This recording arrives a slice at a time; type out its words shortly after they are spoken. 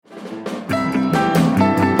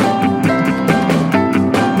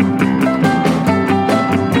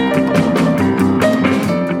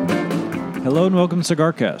and welcome to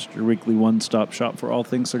CigarCast, your weekly one-stop shop for all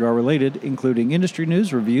things cigar-related, including industry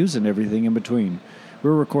news, reviews, and everything in between.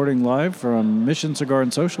 We're recording live from Mission Cigar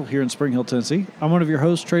and Social here in Spring Hill, Tennessee. I'm one of your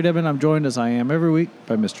hosts, Trey Devin. I'm joined, as I am every week,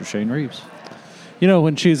 by Mr. Shane Reeves. You know,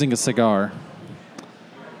 when choosing a cigar,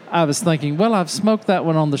 I was thinking, well, I've smoked that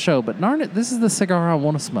one on the show, but darn it, this is the cigar I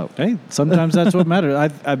want to smoke. Hey, sometimes that's what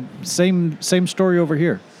matters. Same story over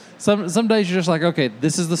here. Some days you're just like, okay,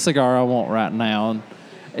 this is the cigar I want right now, and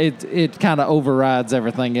it kind of overrides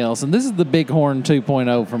everything else. And this is the Bighorn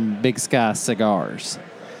 2.0 from Big Sky Cigars.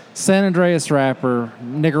 San Andreas wrapper,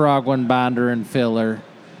 Nicaraguan binder and filler.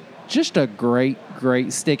 Just a great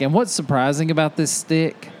stick. And what's surprising about this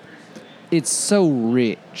stick, it's so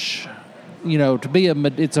rich. You know,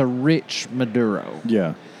 it's a rich Maduro.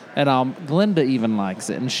 Yeah. And Glenda even likes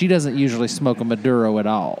it, and she doesn't usually smoke a Maduro at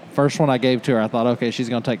all. First one I gave to her, I thought, okay, she's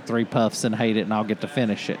going to take 3 puffs and hate it, and I'll get to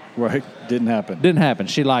finish it. Right. Didn't happen. Didn't happen.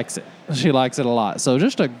 She likes it. She likes it a lot. So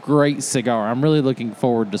just a great cigar. I'm really looking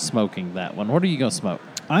forward to smoking that one. What are you going to smoke?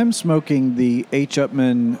 I'm smoking the H.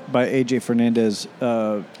 Upmann by A.J. Fernandez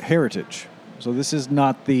Heritage. So this is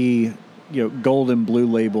not the gold and blue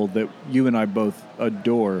label that you and I both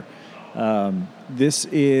adore. This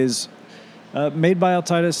is made by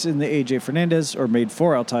Altitas in the A.J. Fernandez, or made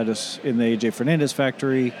for Altitas in the A.J. Fernandez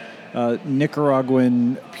factory.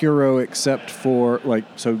 Nicaraguan Puro, except for,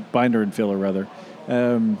 binder and filler, rather.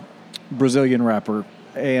 Brazilian wrapper.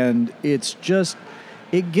 And it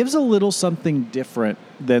gives a little something different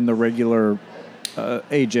than the regular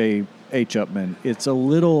A.J. H. Upmann. It's a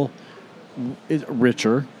little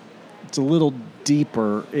richer. It's a little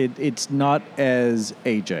deeper. It's not as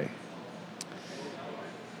A.J.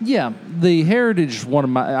 Yeah, the Heritage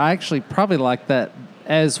I actually probably like that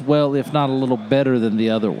as well, if not a little better than the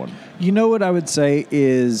other one. You know what I would say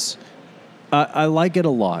is I like it a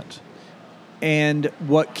lot. And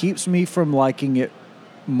what keeps me from liking it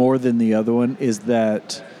more than the other one is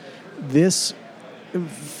that this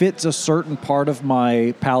fits a certain part of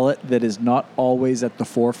my palate that is not always at the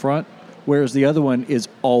forefront, whereas the other one is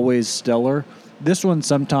always stellar. This one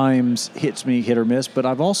sometimes hits me hit or miss, but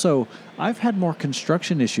I've had more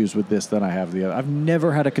construction issues with this than I have the other. I've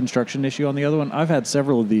never had a construction issue on the other one. I've had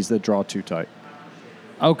several of these that draw too tight.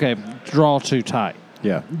 Okay, draw too tight.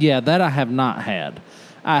 Yeah. Yeah, that I have not had.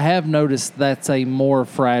 I have noticed that's a more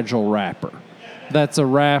fragile wrapper. That's a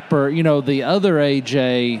wrapper, the other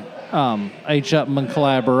AJ, H. Upmann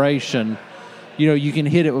collaboration, you can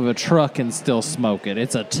hit it with a truck and still smoke it.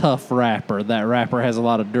 It's a tough wrapper. That wrapper has a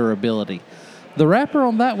lot of durability. The wrapper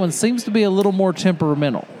on that one seems to be a little more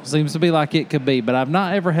temperamental. Seems to be like it could be, but I've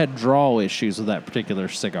not ever had draw issues with that particular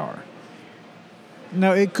cigar.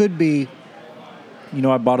 No, it could be.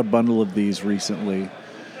 I bought a bundle of these recently,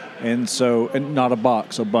 and not a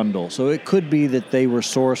box, a bundle. So it could be that they were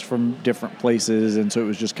sourced from different places, and so it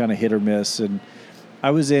was just kind of hit or miss. And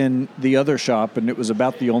I was in the other shop, and it was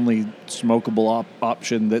about the only smokable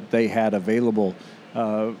option that they had available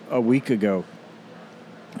a week ago.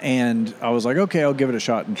 And I was like, okay, I'll give it a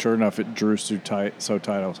shot. And sure enough, it drew so tight.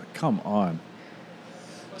 I was like, come on.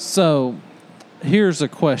 So here's a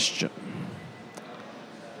question.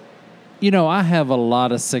 I have a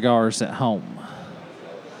lot of cigars at home,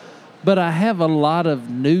 but I have a lot of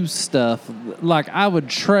new stuff. Like, I would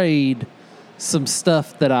trade some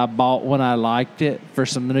stuff that I bought when I liked it for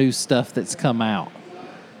some new stuff that's come out.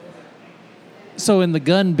 So in the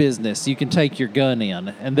gun business, you can take your gun in,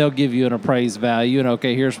 and they'll give you an appraised value. And,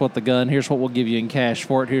 okay, here's what we'll give you in cash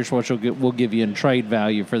for it. Here's what we'll give you in trade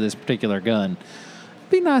value for this particular gun. It'd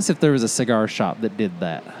be nice if there was a cigar shop that did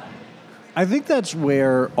that. I think that's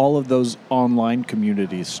where all of those online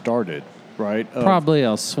communities started, right? Probably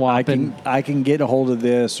a swapping. I can get a hold of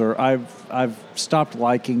this, or I've stopped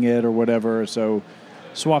liking it or whatever, so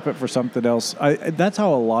swap it for something else. That's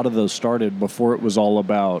how a lot of those started before it was all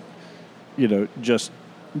about just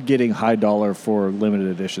getting high dollar for limited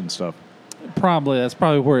edition stuff. That's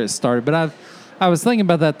probably where it started. But I was thinking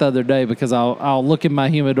about that the other day because I'll look in my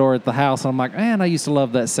humidor at the house and I'm like, man, I used to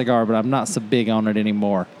love that cigar, but I'm not so big on it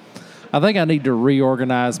anymore. I think I need to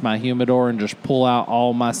reorganize my humidor and just pull out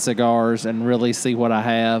all my cigars and really see what I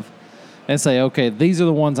have and say, okay, these are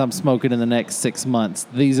the ones I'm smoking in the next 6 months.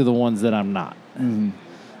 These are the ones that I'm not. Mm-hmm.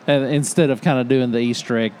 And instead of kind of doing the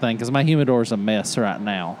Easter egg thing, because my humidor is a mess right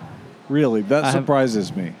now. Really? That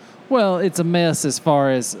surprises me. Well, it's a mess as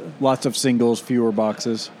far as lots of singles, fewer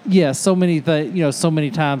boxes. Yeah, so many so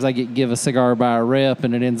many times I give a cigar by a rep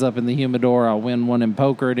and it ends up in the humidor. I'll win one in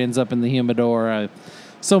poker, it ends up in the humidor.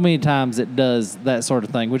 So many times it does that sort of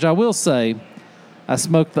thing, which I will say, I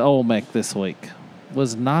smoked the Olmec this week.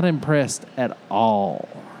 Was not impressed at all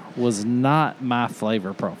was not my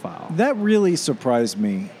flavor profile. That really surprised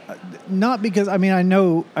me. Not because, I mean, I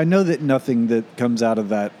know that nothing that comes out of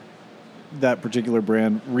that particular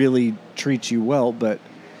brand really treats you well, but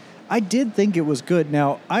I did think it was good.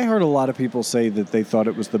 Now, I heard a lot of people say that they thought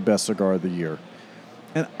it was the best cigar of the year.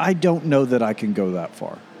 And I don't know that I can go that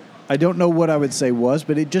far. I don't know what I would say was,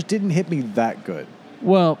 but it just didn't hit me that good.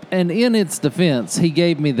 Well, and in its defense, he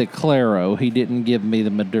gave me the Claro. He didn't give me the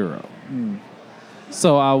Maduro.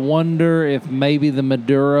 So I wonder if maybe the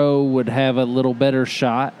Maduro would have a little better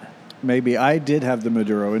shot. Maybe. I did have the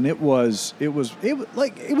Maduro, and it was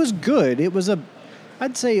good.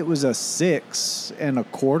 I'd say it was a 6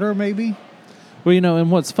 1/4, maybe. Well, and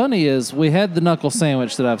what's funny is we had the knuckle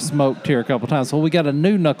sandwich that I've smoked here a couple times. Well, we got a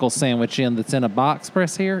new knuckle sandwich that's in a box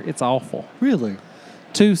press here. It's awful. Really?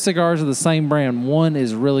 2 cigars of the same brand. One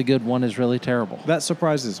is really good. One is really terrible. That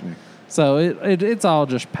surprises me. So it's all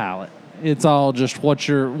just palate. It's all just what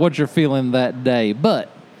you're feeling that day. But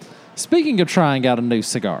speaking of trying out a new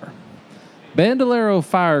cigar, Bandolero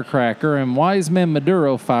Firecracker and Wiseman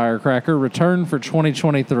Maduro Firecracker return for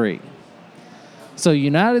 2023. So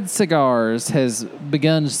United Cigars has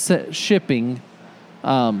begun shipping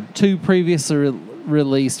 2 previously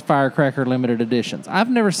released Firecracker limited editions. I've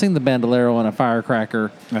never seen the Bandolero in a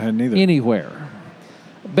Firecracker I hadn't either. anywhere.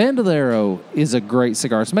 Bandolero is a great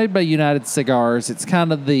cigar. It's made by United Cigars. It's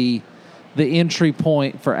kind of the entry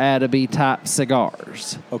point for Adobe type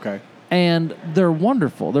cigars. Okay. And they're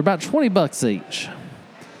wonderful. They're about $20 each,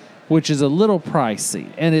 which is a little pricey.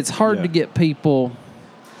 And it's hard to get people.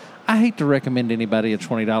 I hate to recommend anybody a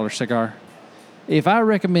 $20 cigar. If I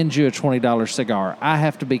recommend you a $20 cigar, I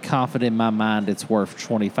have to be confident in my mind it's worth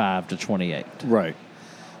 $25 to $28. Right.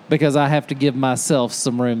 Because I have to give myself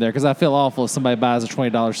some room there. Because I feel awful if somebody buys a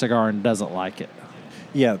 $20 cigar and doesn't like it.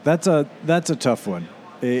 Yeah, that's a tough one.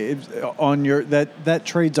 That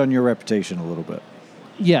trades on your reputation a little bit.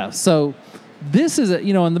 Yeah, so this is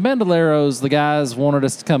in the Bandoleros, the guys wanted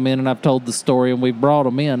us to come in, and I've told the story, and we brought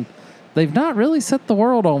them in. They've not really set the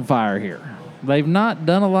world on fire here. They've not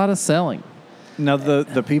done a lot of selling. Now,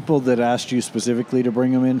 the people that asked you specifically to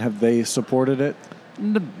bring them in, have they supported it?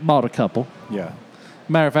 Bought a couple. Yeah.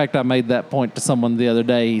 Matter of fact, I made that point to someone the other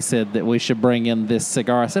day. He said that we should bring in this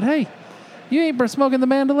cigar. I said, hey, you ain't smoking the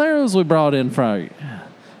Bandoleros we brought in from you.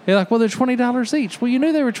 They're like, well, they're $20 each. Well, you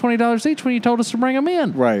knew they were $20 each when you told us to bring them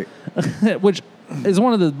in. Right. Which is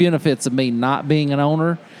one of the benefits of me not being an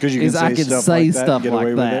owner. Because you can say stuff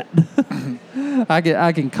like that.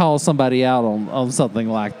 I can call somebody out on something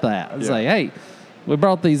like that and say, hey, we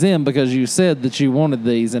brought these in because you said that you wanted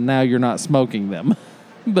these and now you're not smoking them.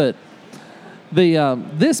 But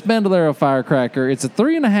this Bandolero Firecracker, it's a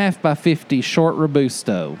 3.5 by 50 short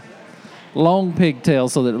Robusto, long pigtail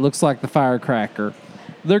so that it looks like the Firecracker.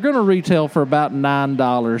 They're going to retail for about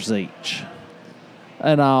 $9 each.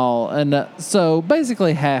 So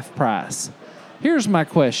basically half price. Here's my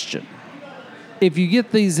question. If you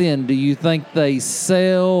get these in, do you think they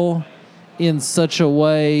sell in such a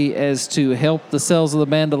way as to help the sales of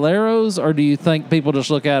the Bandoleros, or do you think people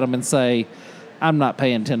just look at them and say, I'm not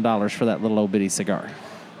paying $10 for that little old bitty cigar?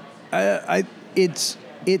 It's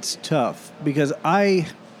tough because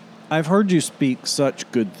I've heard you speak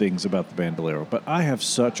such good things about the Bandolero, but I have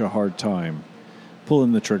such a hard time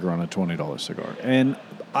pulling the trigger on a $20 cigar. And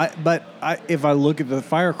if I look at the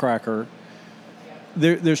Firecracker,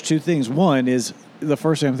 there's 2 things. One is the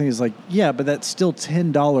first thing I'm thinking is like, yeah, but that's still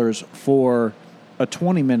 $10 for a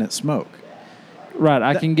 20-minute smoke. Right.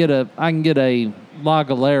 I can get a La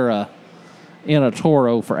Galera in a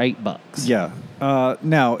Toro for $8. Yeah.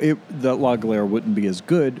 Now the La Galera wouldn't be as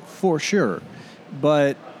good for sure,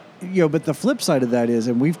 but the flip side of that is,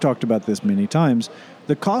 and we've talked about this many times,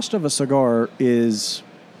 the cost of a cigar is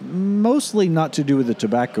mostly not to do with the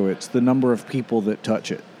tobacco. It's the number of people that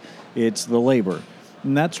touch it. It's the labor.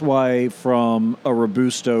 And that's why from a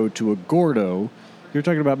Robusto to a Gordo, you're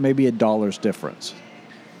talking about maybe $1 difference.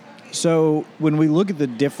 So when we look at the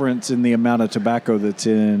difference in the amount of tobacco that's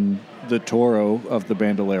in the Toro of the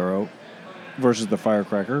Bandolero versus the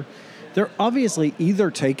Firecracker, they're obviously either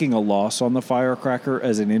taking a loss on the Firecracker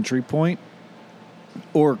as an entry point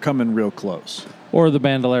or coming real close. Or the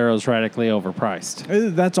Bandolero's radically overpriced.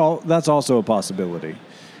 That's also a possibility.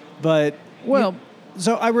 But,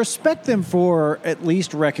 so I respect them for at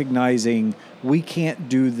least recognizing we can't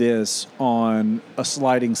do this on a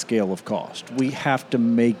sliding scale of cost. We have to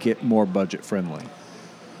make it more budget friendly.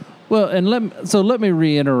 Well, and let me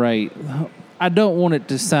reiterate. I don't want it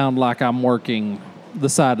to sound like I'm working the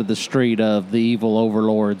side of the street of the evil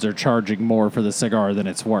overlords are charging more for the cigar than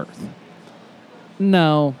it's worth.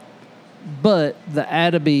 No. But the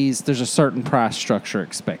Attabees, there's a certain price structure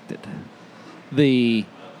expected. The,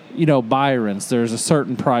 Byrons, there's a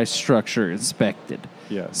certain price structure expected.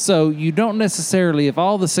 Yeah. So you don't necessarily, if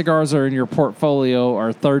all the cigars are in your portfolio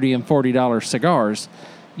are $30 and $40 cigars,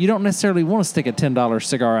 you don't necessarily want to stick a $10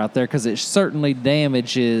 cigar out there because it certainly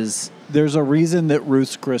damages. There's a reason that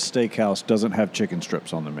Ruth's Chris Steakhouse doesn't have chicken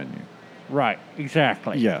strips on the menu. Right,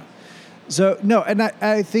 exactly. Yeah. So, no, and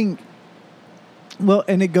I think, well,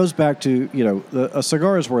 and it goes back to, a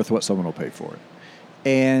cigar is worth what someone will pay for it.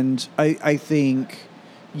 And I think,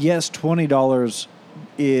 yes, $20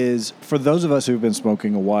 is, for those of us who've been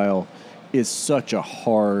smoking a while, is such a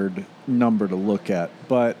hard number to look at.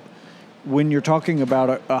 But when you're talking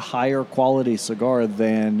about a higher quality cigar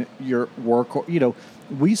than your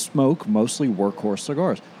we smoke mostly workhorse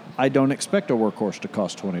cigars. I don't expect a workhorse to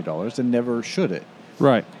cost $20 and never should it.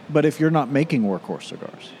 Right. But if you're not making workhorse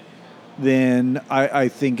cigars, then I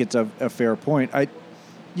think it's a fair point. I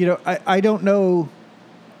don't know.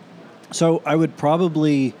 So I would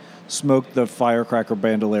probably smoke the Firecracker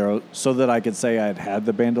Bandolero so that I could say I had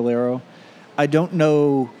the Bandolero. I don't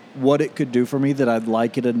know what it could do for me that I'd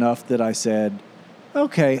like it enough that I said,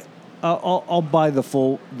 okay, I'll buy the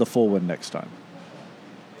full one next time.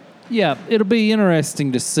 Yeah, it'll be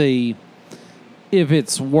interesting to see if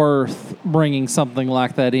it's worth bringing something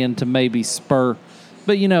like that in to maybe spur.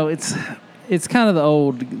 But it's kind of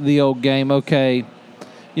the old game. Okay,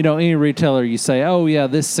 any retailer you say, oh yeah,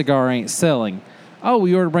 this cigar ain't selling. Oh,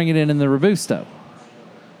 you ought to bring it in the Robusto.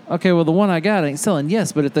 Okay, well, the one I got ain't selling.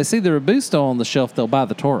 Yes, but if they see the Robusto on the shelf, they'll buy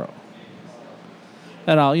the Toro.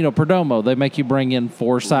 And Perdomo, they make you bring in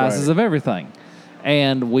 4 sizes of everything.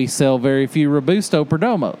 And we sell very few Robusto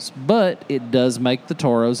Perdomos. But it does make the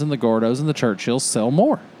Toros and the Gordos and the Churchills sell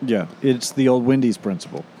more. Yeah, it's the old Wendy's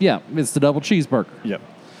principle. Yeah, it's the double cheeseburger. Yep.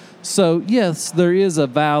 So, yes, there is a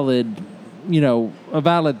valid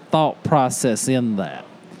thought process in that.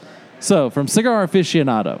 So, from Cigar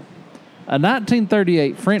Aficionado, a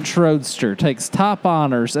 1938 French Roadster takes top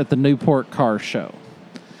honors at the Newport Car Show.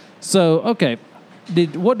 So, okay,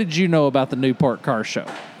 what did you know about the Newport Car Show?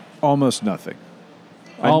 Almost nothing.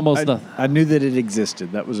 Nothing. I knew that it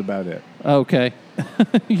existed. That was about it. Okay.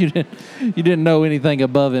 You didn't know anything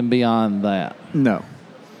above and beyond that. No.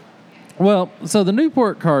 Well, so the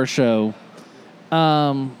Newport Car Show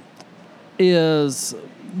is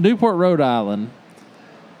Newport, Rhode Island,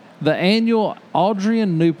 the annual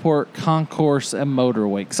Adrian Newport Concourse and Motor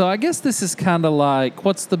Week. So I guess this is kind of like,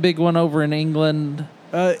 what's the big one over in England?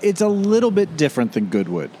 It's a little bit different than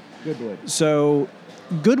Goodwood. So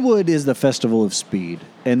Goodwood is the Festival of Speed,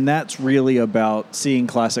 and that's really about seeing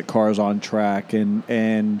classic cars on track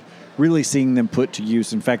and really seeing them put to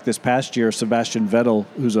use. In fact, this past year, Sebastian Vettel,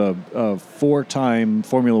 who's a 4-time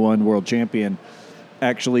Formula One world champion,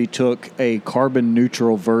 actually took a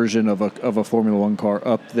carbon-neutral version of a Formula One car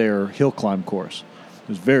up their hill climb course. It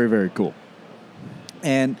was very, very cool.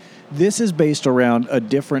 And this is based around a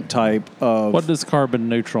different type of... What does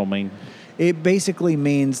carbon-neutral mean? It basically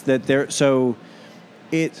means that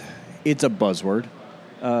it's a buzzword.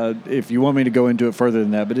 If you want me to go into it further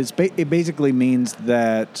than that, but it basically means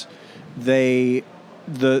that the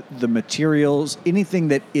materials, anything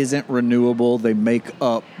that isn't renewable, they make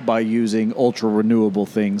up by using ultra renewable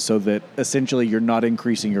things, so that essentially you're not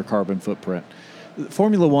increasing your carbon footprint.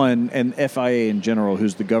 Formula One and FIA in general,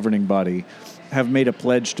 who's the governing body, have made a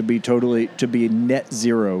pledge to be net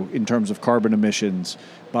zero in terms of carbon emissions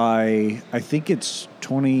by, I think it's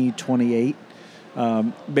 2028.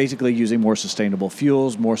 Basically using more sustainable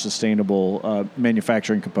fuels, more sustainable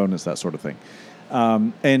manufacturing components, that sort of thing.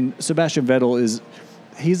 And Sebastian Vettel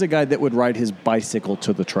he's a guy that would ride his bicycle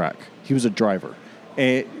to the track. He was a driver.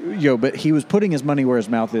 But he was putting his money where his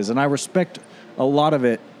mouth is. And I respect a lot of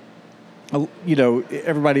it.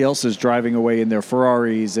 Everybody else is driving away in their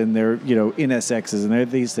Ferraris and their, NSXs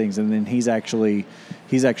and these things. And then he's actually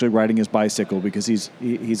riding his bicycle because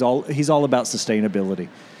he's all about sustainability.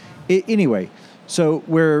 Anyway, so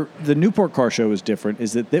where the Newport Car Show is different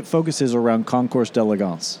is that it focuses around Concours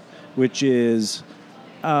d'Elegance, which is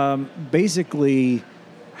basically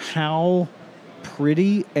how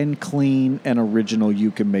pretty and clean and original you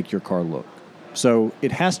can make your car look. So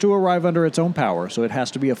it has to arrive under its own power, so it has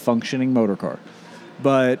to be a functioning motor car.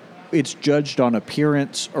 But it's judged on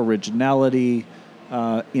appearance, originality,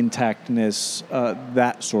 intactness,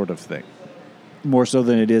 that sort of thing, more so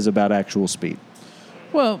than it is about actual speed.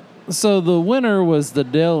 Well, so the winner was the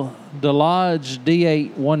Delage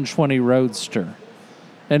D8 120 Roadster.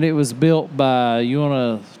 And it was built by, you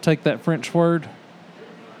want to take that French word?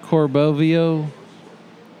 Courbevoie.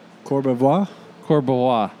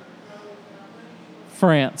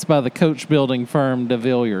 France by the coach building firm De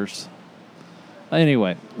Villiers.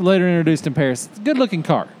 Anyway, later introduced in Paris. Good-looking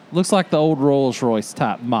car. Looks like the old Rolls-Royce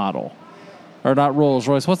type model. Or not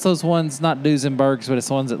Rolls-Royce. What's those ones? Not Duesenbergs, but it's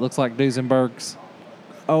the ones that looks like Duesenbergs.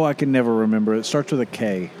 Oh, I can never remember. It starts with a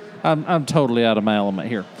K. I'm totally out of my element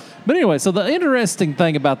here. But anyway, so the interesting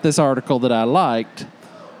thing about this article that I liked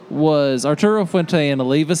was Arturo Fuente and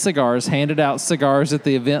Oliva Cigars handed out cigars at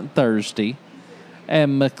the event Thursday,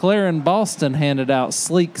 and McLaren Boston handed out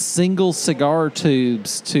sleek single cigar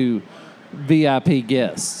tubes to VIP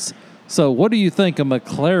guests. So what do you think a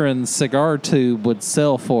McLaren cigar tube would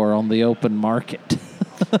sell for on the open market?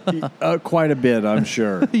 Quite a bit, I'm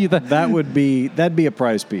sure. That'd be a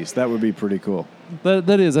prize piece. That would be pretty cool.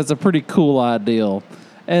 That's a pretty cool ideal.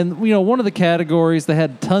 And, one of the categories, they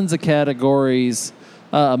had tons of categories.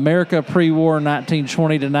 America pre-war,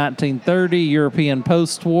 1920 to 1930, European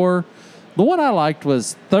post-war. The one I liked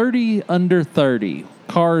was 30 under 30.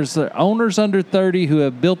 Cars, owners under 30 who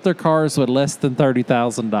have built their cars with less than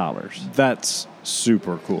 $30,000. That's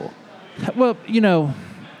super cool. Well,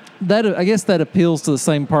 I guess that appeals to the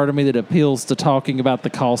same part of me that appeals to talking about the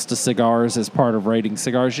cost of cigars as part of rating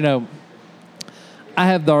cigars. I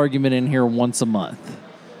have the argument in here once a month.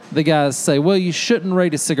 The guys say, well, you shouldn't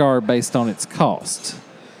rate a cigar based on its cost.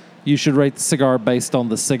 You should rate the cigar based on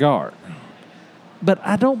the cigar. But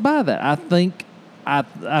I don't buy that. I think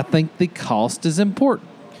the cost is important.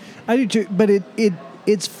 I do too, but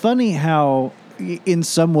it's funny how in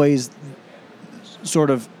some ways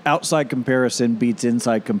sort of outside comparison beats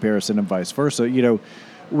inside comparison and vice versa.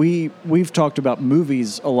 We've talked about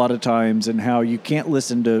movies a lot of times and how you can't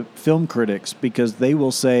listen to film critics because they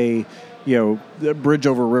will say, The Bridge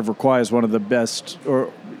Over River Kwai is one of the best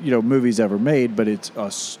movies ever made, but it's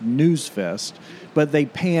a snooze fest. But they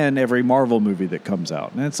pan every Marvel movie that comes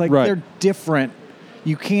out. And it's like right. They're different.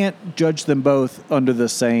 You can't judge them both under the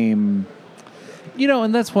same...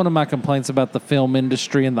 and that's one of my complaints about the film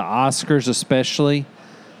industry and the Oscars especially.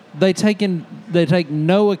 They take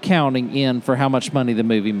no accounting in for how much money the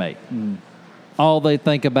movie made. Mm. All they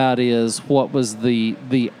think about is what was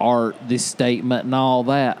the art, the statement, and all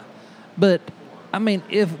that. But,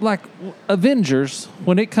 if, like, Avengers,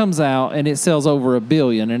 when it comes out and it sells over $1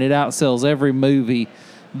 billion and it outsells every movie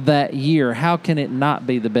that year, how can it not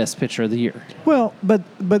be the best picture of the year? Well, but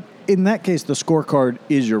in that case, the scorecard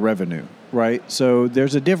is your revenue, right? So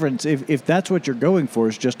there's a difference. If that's what you're going for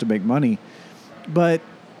is just to make money. But,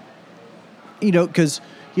 because,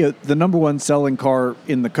 the number one selling car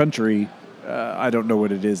in the country, I don't know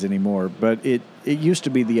what it is anymore, but it used to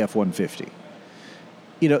be the F-150.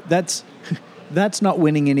 That's not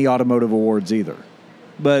winning any automotive awards either.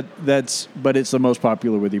 But it's the most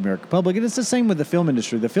popular with the American public, and it's the same with the film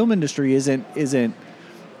industry. The film industry isn't in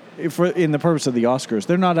the purpose of the Oscars.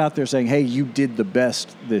 They're not out there saying, "Hey, you did the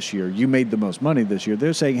best this year. You made the most money this year."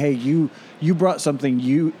 They're saying, "Hey, you brought something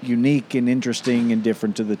unique and interesting and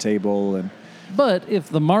different to the table." But if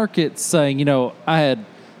the market's saying, I had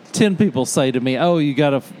 10 people say to me, "Oh, you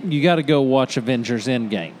gotta go watch Avengers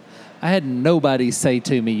Endgame." I had nobody say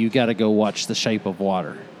to me, "You got to go watch The Shape of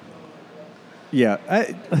Water." Yeah.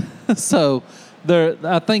 So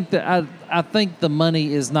I think the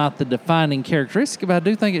money is not the defining characteristic, but I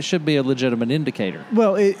do think it should be a legitimate indicator.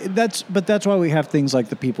 Well, that's why we have things like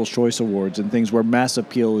the People's Choice Awards and things where mass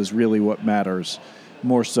appeal is really what matters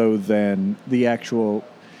more so than the actual,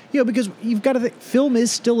 because you've got to think, film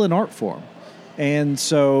is still an art form. And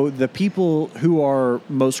so the people who are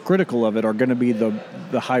most critical of it are going to be the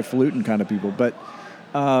highfalutin kind of people. But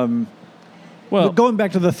but going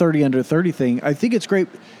back to the 30 under 30 thing, I think it's great.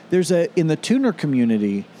 In the tuner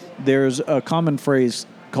community, there's a common phrase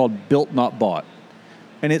called built not bought.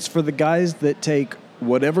 And it's for the guys that take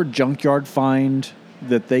whatever junkyard find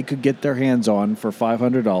that they could get their hands on for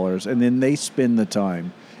 $500, and then they spend the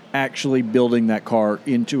time actually building that car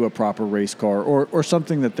into a proper race car or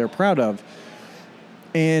something that they're proud of.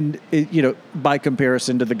 And, by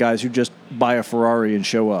comparison to the guys who just buy a Ferrari and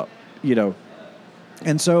show up,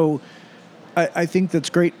 And so I think that's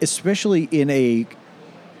great, especially in a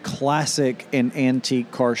classic and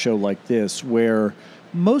antique car show like this, where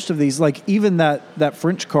most of these, like even that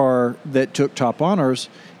French car that took top honors,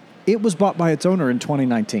 it was bought by its owner in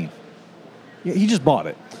 2019. He just bought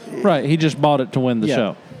it. Right. He just bought it to win the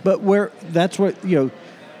show. But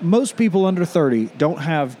most people under 30 don't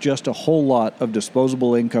have just a whole lot of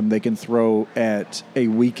disposable income they can throw at a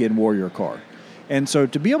weekend warrior car. And so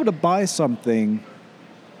to be able to buy something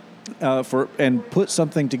and put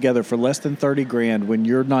something together for less than $30,000 when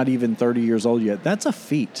you're not even 30 years old yet, that's a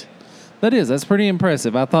feat. That's pretty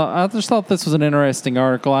impressive. I just thought this was an interesting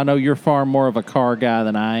article. I know you're far more of a car guy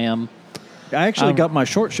than I am. I actually got my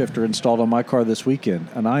short shifter installed on my car this weekend,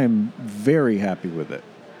 and I am very happy with it.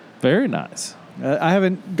 Very nice. I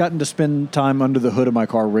haven't gotten to spend time under the hood of my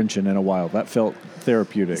car wrenching in a while. That felt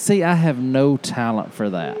therapeutic. See, I have no talent for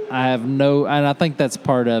that. And I think that's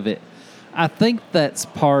part of it. I think that's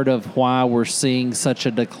part of why we're seeing such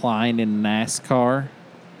a decline in NASCAR.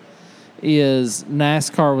 Is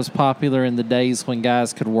NASCAR was popular in the days when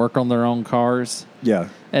guys could work on their own cars. Yeah.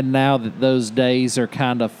 And now that those days are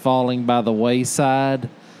kind of falling by the wayside,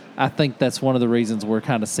 I think that's one of the reasons we're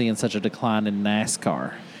kind of seeing such a decline in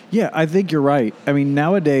NASCAR. Yeah, I think you're right. I mean,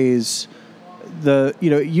 nowadays, it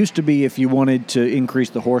used to be if you wanted to increase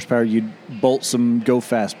the horsepower, you'd bolt some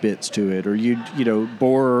go-fast bits to it, or you'd,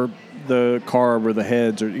 bore the carb or the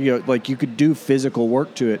heads, or, like you could do physical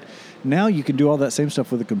work to it. Now you can do all that same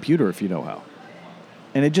stuff with a computer if you know how.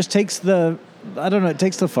 And it just takes it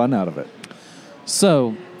takes the fun out of it.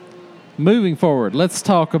 So, moving forward, let's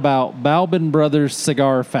talk about Balbin Brothers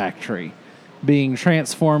Cigar Factory being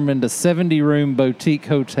transformed into 70-room boutique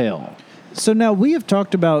hotel. So now we have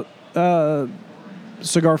talked about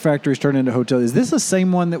cigar factories turned into hotels. Is this the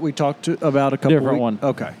same one that we talked about a couple Different one.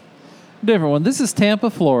 Okay. Different one. This is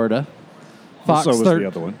Tampa, Florida. So was the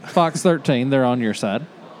other one. Fox 13, they're on your side.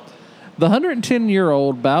 The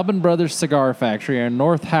 110-year-old Balbin Brothers Cigar Factory in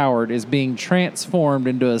North Howard is being transformed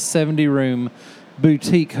into a 70-room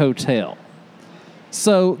boutique hotel.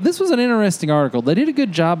 So this was an interesting article. They did a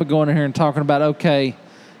good job of going in here and talking about, okay,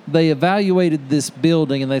 they evaluated this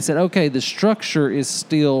building and they said, okay, the structure is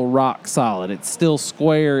still rock solid. It's still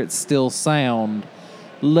square. It's still sound.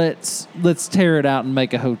 Let's tear it out and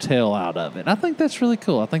make a hotel out of it. I think that's really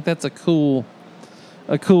cool. I think that's a cool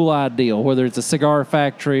ideal, whether it's a cigar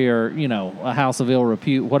factory or, a house of ill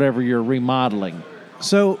repute, whatever you're remodeling.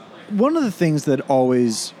 So one of the things that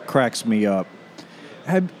always cracks me up,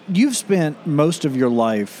 you've spent most of your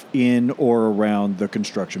life in or around the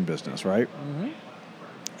construction business, right? Mm-hmm.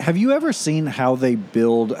 Have you ever seen how they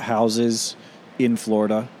build houses in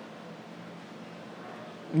Florida?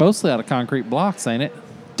 Mostly out of concrete blocks, ain't it?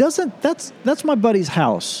 That's my buddy's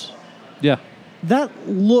house. Yeah. That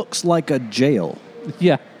looks like a jail.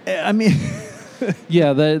 Yeah. I mean...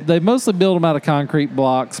 Yeah, they mostly build them out of concrete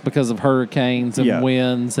blocks because of hurricanes and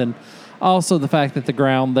winds, and also the fact that the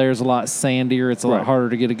ground there is a lot sandier. It's a lot harder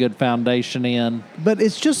to get a good foundation in. But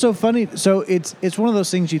it's just so funny. So it's one of those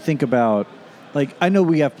things you think about. Like, I know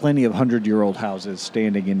we have plenty of 100-year-old houses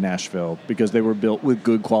standing in Nashville because they were built with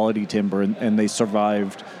good quality timber and they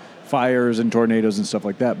survived fires and tornadoes and stuff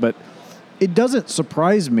like that. But it doesn't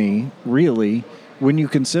surprise me, really, when you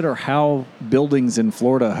consider how buildings in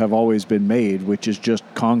Florida have always been made, which is just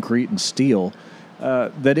concrete and steel,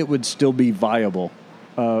 that it would still be viable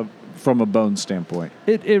from a bone standpoint.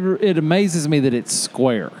 It amazes me that it's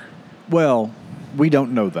square. Well, we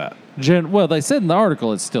don't know that. Well, they said in the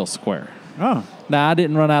article it's still square. Oh. Now, I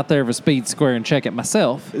didn't run out there of a speed square and check it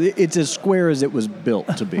myself. It's as square as it was built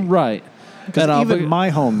to be. Right. Because even my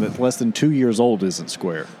home that's less than 2 years old isn't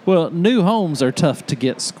square. Well, new homes are tough to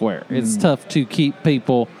get square. It's tough to keep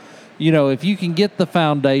people, if you can get the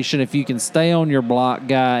foundation, if you can stay on your block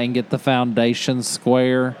guy and get the foundation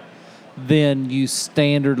square, then you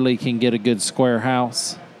standardly can get a good square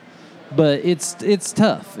house. But it's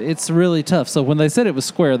tough. It's really tough. So when they said it was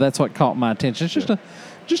square, that's what caught my attention. It's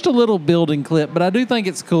just a little building clip, but I do think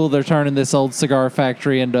it's cool they're turning this old cigar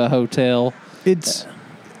factory into a hotel.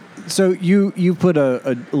 So you put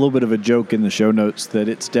a little bit of a joke in the show notes that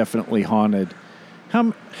it's definitely haunted.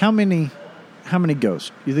 How many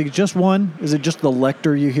ghosts? You think it's just one? Is it just the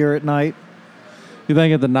Lecter you hear at night? You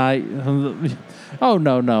think at the night? Oh,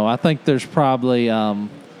 no. I think there's probably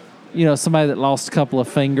somebody that lost a couple of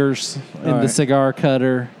fingers in the cigar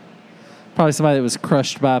cutter. Probably somebody that was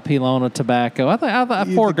crushed by a pelon of tobacco. I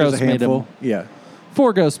think 4 ghosts minimum. Yeah.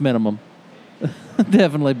 4 ghosts minimum.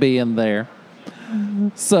 Definitely be in there.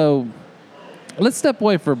 So let's step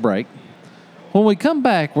away for a break. When we come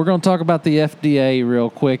back, we're going to talk about the FDA real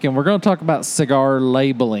quick, and we're going to talk about cigar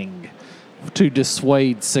labeling to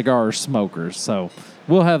dissuade cigar smokers. So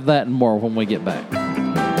we'll have that and more when we get back.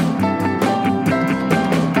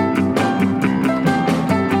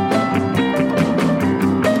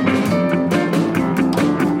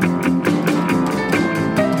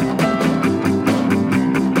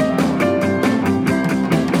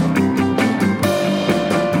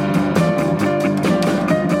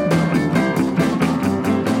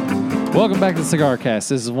 Welcome back to CigarCast.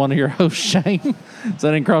 This is one of your hosts, Shane,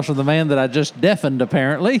 sitting across from the man that I just deafened,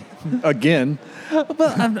 apparently. Again.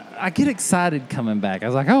 But I get excited coming back. I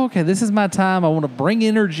was like, okay, this is my time. I want to bring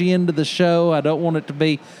energy into the show. I don't want it to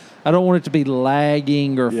be... I don't want it to be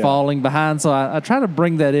lagging or falling behind. So I try to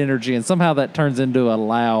bring that energy, and somehow that turns into a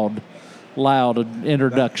loud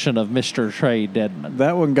introduction of Mr. Trey Deadman.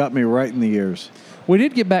 That one got me right in the ears. We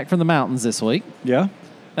did get back from the mountains this week. Yeah?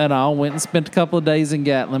 And I went and spent a couple of days in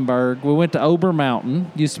Gatlinburg. We went to Ober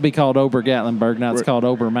Mountain. Used to be called Ober Gatlinburg. Now it's called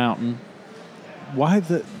Ober Mountain. Why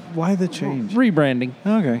the change? Rebranding.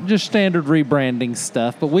 Okay. Just standard rebranding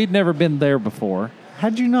stuff. But we'd never been there before.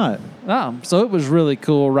 How'd you not? So it was really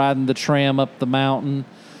cool riding the tram up the mountain.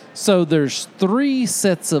 So there's 3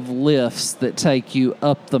 sets of lifts that take you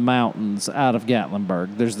up the mountains out of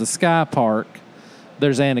Gatlinburg. There's the Sky Park,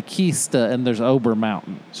 there's Anakista, and there's Ober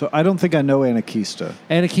Mountain. So I don't think I know Anakista.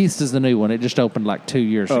 Anakista's the new one. It just opened like 2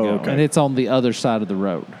 years ago. Okay. And it's on the other side of the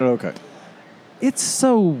road. Okay. It's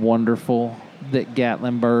so wonderful that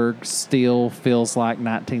Gatlinburg still feels like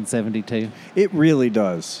 1972. It really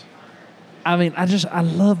does. I mean, I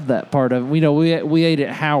love that part of it. You know, we ate at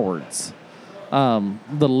Howard's.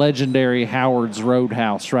 The legendary Howard's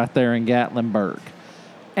Roadhouse right there in Gatlinburg.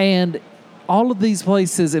 And all of these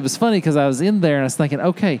places, it was funny because I was in there and I was thinking,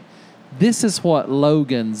 okay, this is what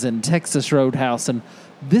Logan's and Texas Roadhouse, and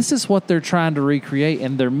this is what they're trying to recreate,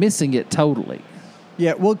 and they're missing it totally.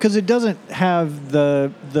 Yeah, well, because it doesn't have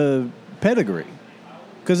the pedigree.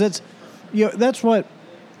 Because that's what,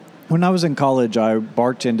 when I was in college, I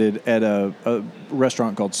bartended at a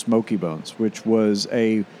restaurant called Smoky Bones, which was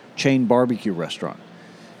a chain barbecue restaurant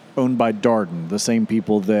owned by Darden, the same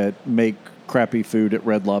people that make crappy food at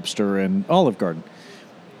Red Lobster and Olive Garden.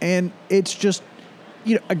 And it's just,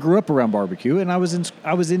 I grew up around barbecue, and I was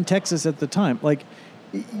in Texas at the time. Like,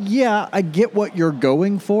 yeah, I get what you're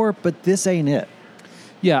going for, but this ain't it.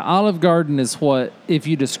 Yeah, Olive Garden is what, if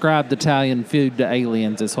you described Italian food to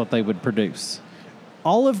aliens, is what they would produce.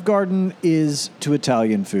 Olive Garden is to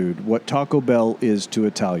Italian food what Taco Bell is to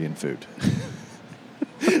Italian food.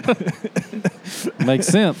 Makes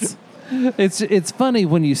sense. It's funny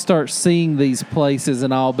when you start seeing these places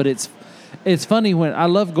and all, but it's funny when I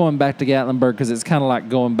love going back to Gatlinburg because it's kind of like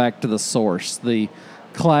going back to the source, the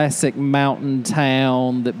classic mountain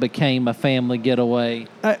town that became a family getaway.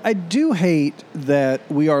 I do hate that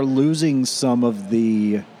we are losing some of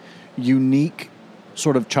the unique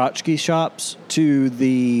sort of tchotchke shops to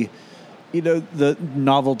the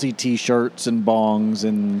novelty T-shirts and bongs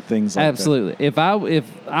and things like Absolutely. that. Absolutely.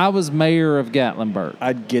 If I was mayor of Gatlinburg,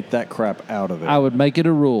 I'd get that crap out of it. I would make it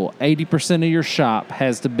a rule. 80% of your shop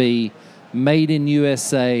has to be made in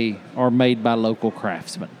USA or made by local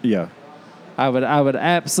craftsmen. Yeah. I would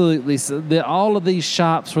absolutely. All of these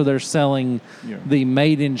shops where they're selling the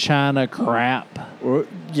made in China crap.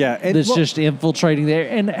 That's just infiltrating there.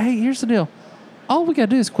 And hey, here's the deal. All we got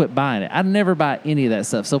to do is quit buying it. I never buy any of that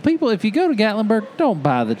stuff. So people, if you go to Gatlinburg, don't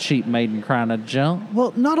buy the cheap made in China junk.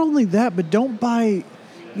 Well, not only that, but don't buy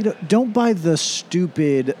the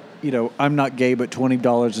stupid, I'm not gay, but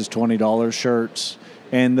 $20 is $20 shirts,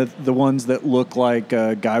 and the ones that look like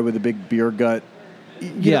a guy with a big beer gut.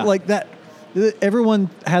 You know, like that. Everyone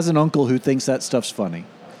has an uncle who thinks that stuff's funny.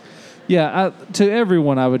 Yeah, to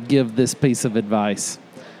everyone, I would give this piece of advice.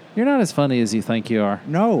 You're not as funny as you think you are.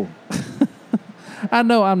 No. I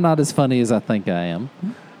know I'm not as funny as I think I am.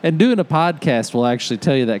 And doing a podcast will actually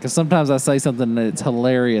tell you that, because sometimes I say something that's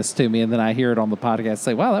hilarious to me, and then I hear it on the podcast and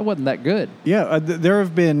say, wow, that wasn't that good. Yeah, there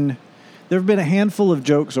have been a handful of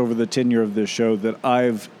jokes over the tenure of this show that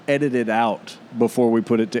I've edited out before we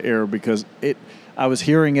put it to air because I was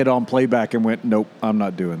hearing it on playback and went, nope, I'm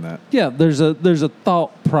not doing that. Yeah, there's a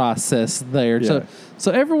thought process there. Yeah.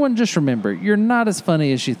 So everyone just remember, you're not as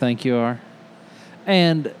funny as you think you are.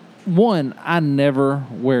 And one, I never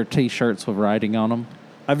wear T-shirts with writing on them.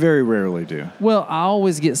 I very rarely do. Well, I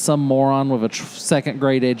always get some moron with a second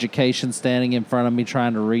grade education standing in front of me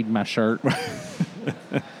trying to read my shirt.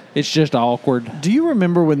 It's just awkward. Do you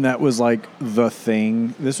remember when that was like the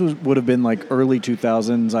thing? This would have been like early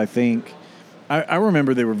 2000s, I think. I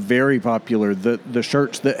remember they were very popular, the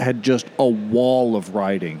shirts that had just a wall of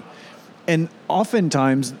writing. And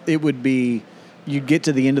oftentimes it would be, you'd get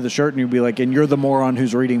to the end of the shirt and you'd be like, and you're the moron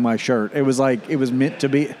who's reading my shirt. It was like, it was meant to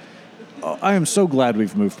be. I am so glad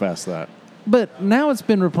we've moved past that. But now it's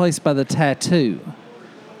been replaced by the tattoo.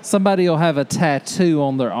 Somebody will have a tattoo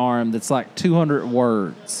on their arm that's like 200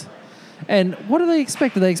 words. And what do they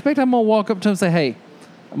expect? Do they expect I'm going to walk up to them and say, hey,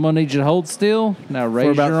 I'm going to need you to hold still. Now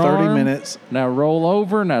raise your arm. For about 30 minutes. Now roll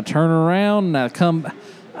over. Now turn around. Now come.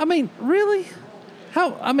 I mean, really?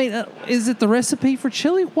 How? I mean, is it the recipe for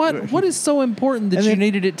chili? What is so important that you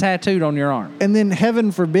needed it tattooed on your arm? And then,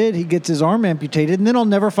 heaven forbid, he gets his arm amputated, and then I'll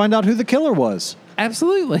never find out who the killer was.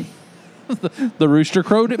 Absolutely. The rooster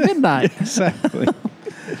crowed at midnight. Exactly.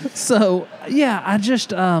 So, yeah, I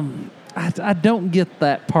just, I don't get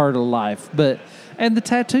that part of life. And the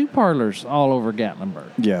tattoo parlors all over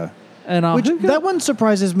Gatlinburg. Yeah. And that one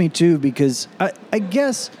surprises me too, because I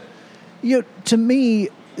guess, to me,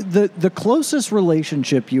 the closest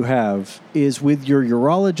relationship you have is with your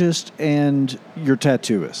urologist and your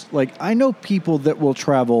tattooist. Like, I know people that will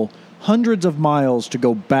travel hundreds of miles to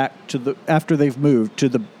go back after they've moved to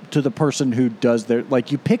the person who does their,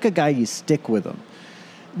 like, you pick a guy, you stick with them.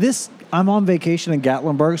 I'm on vacation in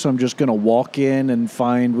Gatlinburg, so I'm just going to walk in and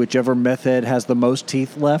find whichever meth head has the most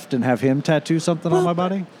teeth left and have him tattoo something on my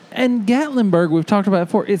body. And Gatlinburg, we've talked about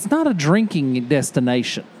before, it's not a drinking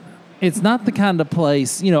destination. It's not the kind of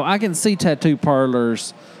place, I can see tattoo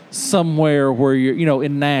parlors somewhere where you're,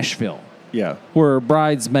 in Nashville. Yeah. Where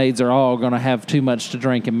bridesmaids are all going to have too much to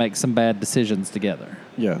drink and make some bad decisions together.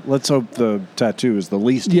 Yeah. Let's hope the tattoo is the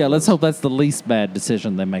least. Yeah, let's hope that's the least bad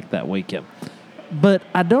decision they make that weekend. But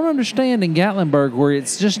I don't understand in Gatlinburg where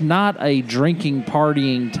it's just not a drinking,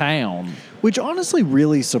 partying town. Which honestly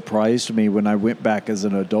really surprised me when I went back as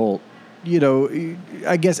an adult.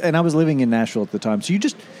 I guess, and I was living in Nashville at the time. So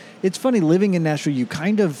it's funny, living in Nashville, you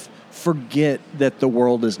kind of forget that the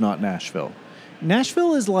world is not Nashville.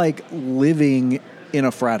 Nashville is like living in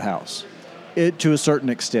a frat house to a certain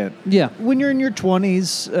extent. Yeah. When you're in your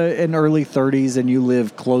 20s and early 30s and you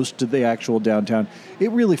live close to the actual downtown,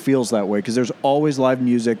 it really feels that way because there's always live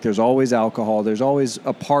music, there's always alcohol, there's always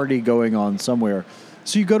a party going on somewhere.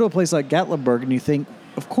 So you go to a place like Gatlinburg and you think,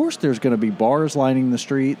 of course there's going to be bars lining the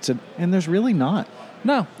streets, and there's really not.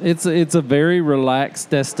 No, it's a very relaxed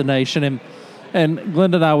destination. And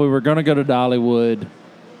Glenda and I, we were going to go to Dollywood,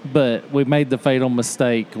 but we made the fatal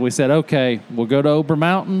mistake. We said, okay, we'll go to Ober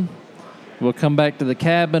Mountain, we'll come back to the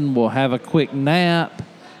cabin, we'll have a quick nap,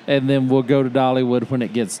 and then we'll go to Dollywood when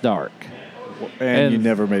it gets dark. And you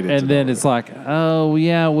never made it. And then it's like, oh,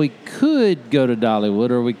 yeah, we could go to Dollywood,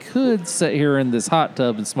 or we could sit here in this hot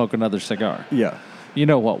tub and smoke another cigar. Yeah. You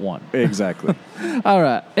know what one. Exactly. All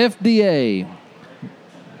right, FDA.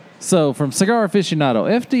 So from Cigar Aficionado,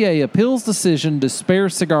 FDA appeals decision to spare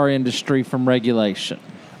cigar industry from regulation.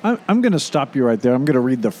 I'm going to stop you right there. I'm going to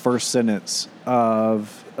read the first sentence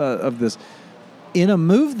of this. In a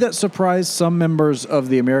move that surprised some members of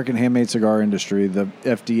the American handmade cigar industry, the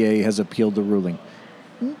FDA has appealed the ruling.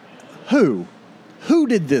 Who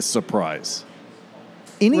did this surprise?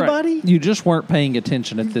 Anybody? Right. You just weren't paying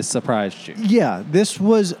attention if this surprised you. Yeah, this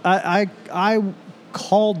was. I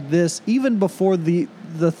called this even before the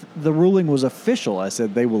ruling was official. I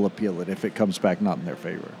said they will appeal it if it comes back not in their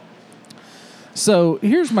favor. So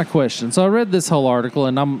here's my question. So I read this whole article,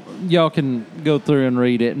 and y'all can go through and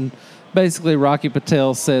read it. And basically, Rocky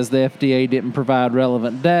Patel says the FDA didn't provide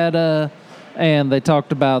relevant data, and they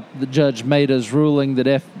talked about the Judge Mehta's ruling that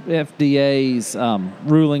FDA's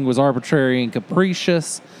ruling was arbitrary and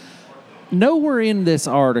capricious. Nowhere in this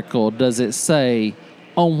article does it say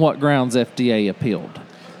on what grounds FDA appealed.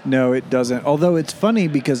 No, it doesn't. Although it's funny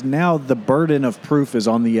because now the burden of proof is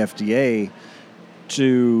on the FDA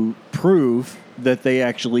to prove that they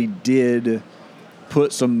actually did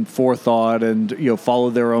put some forethought and follow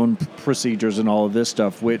their own procedures and all of this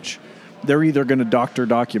stuff, which they're either going to doctor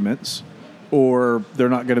documents or they're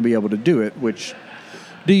not going to be able to do it, which...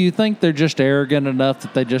 Do you think they're just arrogant enough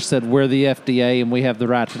that they just said, we're the FDA and we have the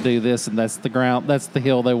right to do this, and that's the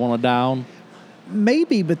hill they want to die on?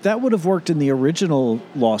 Maybe, but that would have worked in the original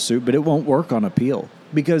lawsuit, but it won't work on appeal.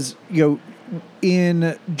 Because,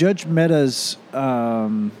 in Judge Mehta's,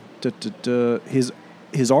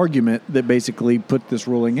 his argument that basically put this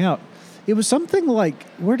ruling out, it was something like,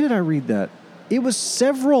 where did I read that? It was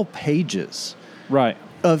several pages. Right.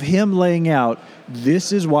 Of him laying out,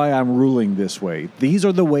 this is why I'm ruling this way. These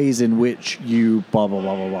are the ways in which you blah, blah,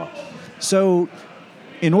 blah, blah, blah. So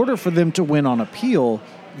in order for them to win on appeal,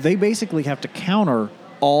 they basically have to counter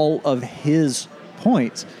all of his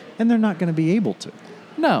points, and they're not going to be able to.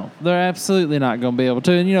 No, they're absolutely not going to be able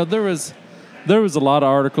to. And, there was a lot of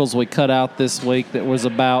articles we cut out this week that was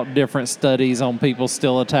about different studies on people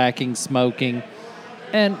still attacking smoking.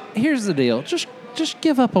 And here's the deal. Just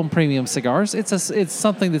give up on premium cigars. It's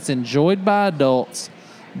something that's enjoyed by adults,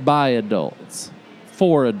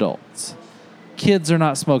 for adults. Kids are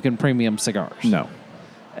not smoking premium cigars. No.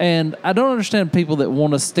 And I don't understand people that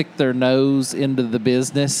want to stick their nose into the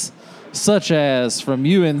business, such as from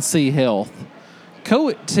UNC Health.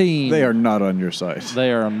 COIT team. They are not on your side.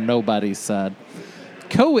 They are on nobody's side.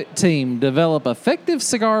 COIT team develop effective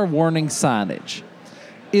cigar warning signage.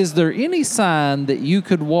 Is there any sign that you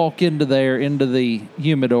could walk into the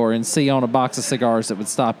humidor and see on a box of cigars that would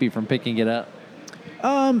stop you from picking it up?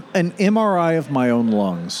 An MRI of my own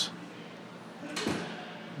lungs.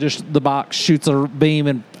 Just the box shoots a beam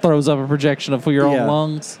and throws up a projection of your Yeah. own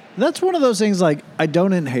lungs. That's one of those things like I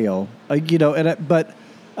don't inhale, but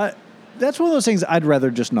that's one of those things I'd rather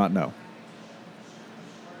just not know.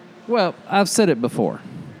 Well, I've said it before.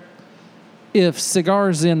 If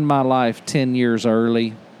cigars in my life 10 years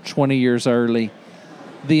early, 20 years early,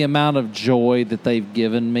 the amount of joy that they've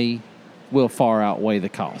given me will far outweigh the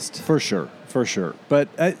cost. For sure. But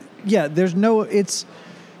it's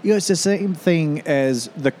the same thing as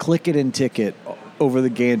the click it and ticket over the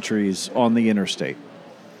gantries on the interstate.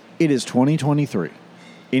 It is 2023.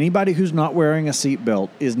 Anybody who's not wearing a seatbelt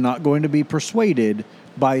is not going to be persuaded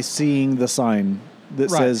by seeing the sign that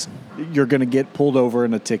says you're going to get pulled over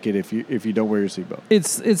in a ticket if you don't wear your seatbelt.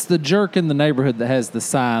 It's the jerk in the neighborhood that has the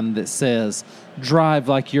sign that says "Drive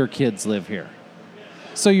like your kids live here."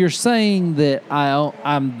 So you're saying that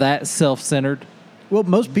I'm that self-centered? Well,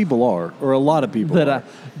 most people are, or a lot of people are.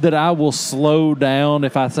 That I will slow down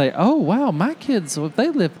if I say, "Oh wow, my kids, if they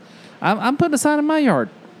live, I'm putting a sign in my yard.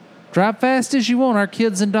 Drive fast as you want. Our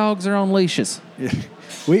kids and dogs are on leashes."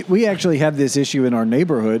 We actually have this issue in our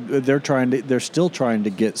neighborhood. They're still trying to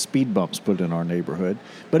get speed bumps put in our neighborhood,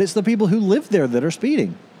 but it's the people who live there that are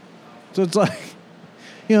speeding. So it's like,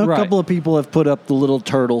 a couple of people have put up the little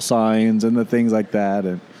turtle signs and the things like that,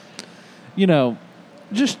 and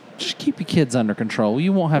just keep your kids under control.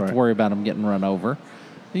 You won't have to worry about them getting run over.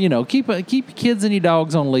 Keep your kids and your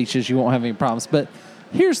dogs on leashes. You won't have any problems. But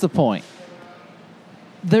here's the point.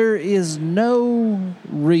 There is no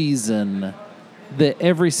reason that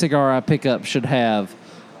every cigar I pick up should have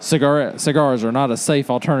cigars are not a safe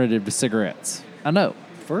alternative to cigarettes. I know.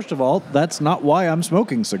 First of all, that's not why I'm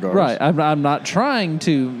smoking cigars. Right. I'm not trying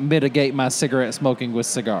to mitigate my cigarette smoking with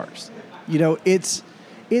cigars.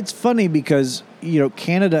 It's funny because,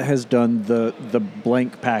 Canada has done the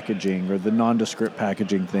blank packaging or the nondescript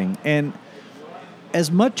packaging thing. And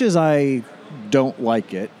as much as I don't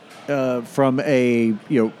like it, from a,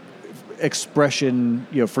 expression,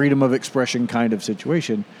 freedom of expression kind of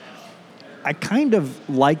situation, I kind of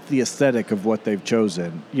like the aesthetic of what they've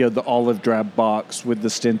chosen. The olive drab box with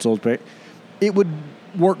the stencils. It would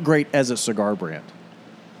work great as a cigar brand.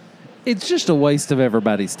 It's just a waste of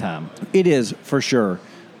everybody's time. It is, for sure.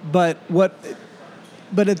 But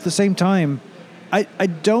at the same time, I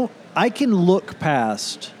can look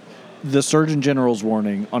past the Surgeon General's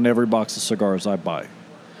warning on every box of cigars I buy.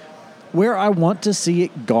 Where I want to see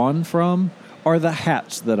it gone from are the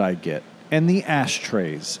hats that I get and the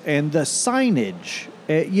ashtrays and the signage.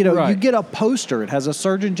 You get a poster. It has a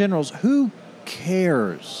Surgeon General's. Who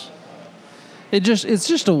cares? It's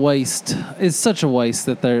just a waste. It's such a waste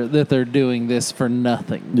that they're doing this for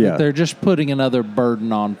nothing. Yeah. That they're just putting another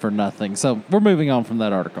burden on for nothing. So we're moving on from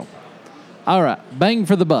that article. All right, bang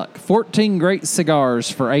for the buck. 14 great cigars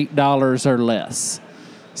for $8 or less.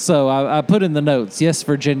 So I put in the notes, yes,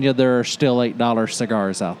 Virginia, there are still $8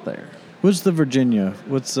 cigars out there. What's the Virginia?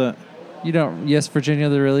 What's that? Yes, Virginia,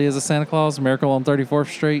 there really is a Santa Claus, Miracle on 34th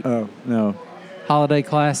Street. Oh, no. Holiday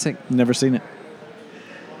classic. Never seen it.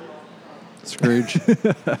 Scrooge.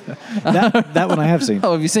 that one I have seen.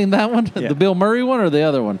 Oh, have you seen that one? Yeah. The Bill Murray one or the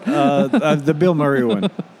other one? The Bill Murray one.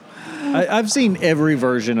 I've seen every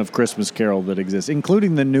version of Christmas Carol that exists,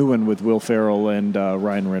 including the new one with Will Ferrell and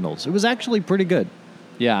Ryan Reynolds. It was actually pretty good.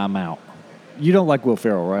 Yeah, I'm out. You don't like Will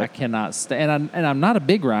Ferrell, right? I cannot stand, and I'm not a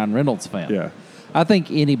big Ryan Reynolds fan. Yeah. I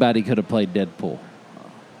think anybody could have played Deadpool.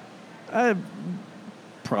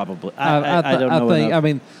 Probably. I don't know enough. I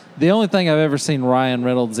mean, the only thing I've ever seen Ryan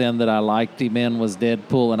Reynolds in that I liked him in was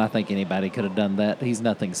Deadpool, and I think anybody could have done that. He's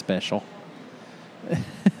nothing special.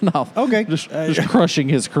 No, okay. Just crushing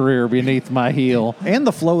his career beneath my heel. And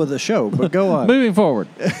the flow of the show, but go on. Moving forward.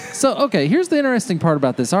 So, okay, here's the interesting part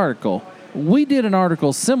about this article. We did an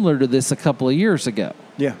article similar to this a couple of years ago.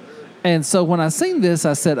 Yeah. And so when I seen this,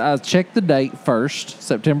 I said, I checked the date first,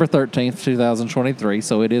 September 13th, 2023,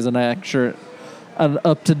 so it is an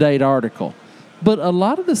up-to-date article. But a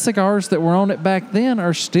lot of the cigars that were on it back then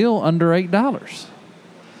are still under $8.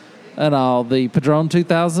 And all the Padron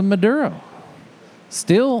 2000 Maduro,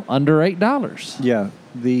 still under $8. Yeah.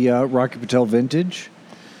 The Rocky Patel Vintage.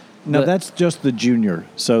 No, that's just the junior.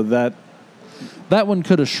 So that one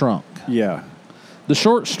could have shrunk. Yeah. The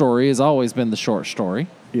short story has always been the short story.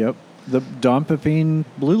 Yep. The Don Pepin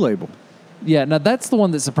Blue Label. Yeah, now that's the one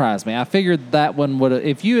that surprised me. I figured that one would have,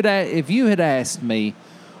 if you had asked me,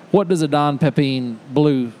 what does a Don Pepin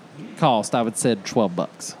Blue cost, I would have said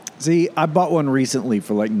 $12. See, I bought one recently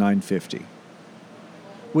for like $9.50,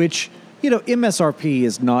 which, MSRP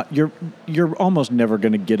is not, you're almost never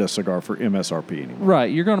going to get a cigar for MSRP anymore.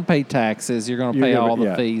 Right, you're going to pay taxes, you're going to pay all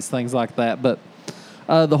the fees, things like that. But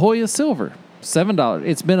the Hoya Silver, $7.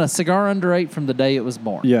 It's been a cigar under $8 from the day it was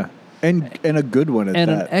born. Yeah, and a good one at and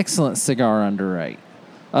that. an excellent cigar under $8.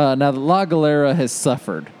 Now the La Galera has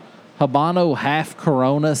suffered. Habano half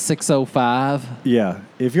Corona 605. Yeah,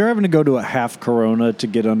 if you're having to go to a half Corona to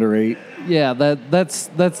get under $8, Yeah, that's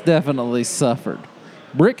definitely suffered.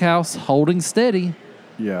 Brick House holding steady.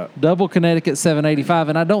 yeah, Double Connecticut 785,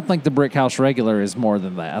 and I don't think the Brick House regular is more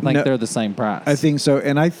than that. I think No, they're the same price. I think so,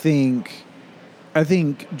 and I think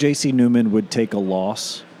J.C. Newman would take a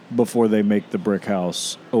loss before they make the Brick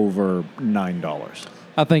House over $9.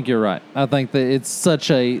 I think you're right. I think that it's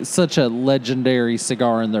such a legendary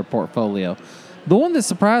cigar in their portfolio. The one that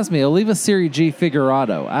surprised me, Oliva Serie G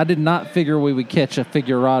Figurado. I did not figure we would catch a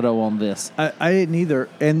Figurado on this. I didn't either.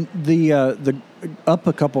 And the up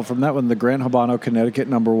a couple from that one, the Grand Habano Connecticut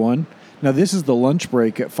 #1. Now this is the lunch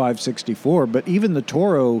break at $5.64, but even the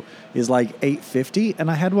Toro is like $8.50, and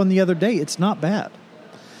I had one the other day. It's not bad.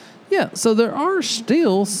 Yeah, so there are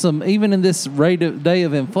still some, even in this day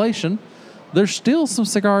of inflation, there's still some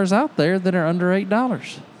cigars out there that are under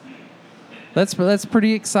 $8. That's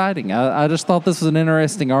pretty exciting. I just thought this was an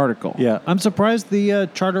interesting article. Yeah, I'm surprised the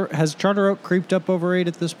Charter Oak creeped up over 8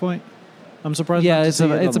 at this point. I'm surprised. Yeah, not to it's see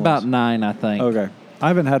it it's about nonetheless. 9, I think. Okay, I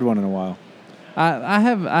haven't had one in a while. I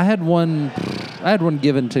had one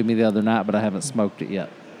given to me the other night, but I haven't smoked it yet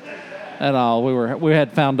at all. We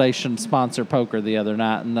had Foundation sponsor poker the other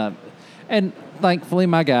night, and thankfully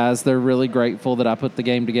my guys, they're really grateful that I put the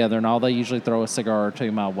game together and all. They usually throw a cigar or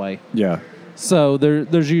two my way. Yeah. So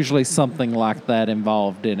there's usually something like that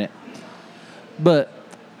involved in it. But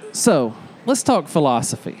so let's talk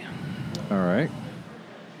philosophy. All right.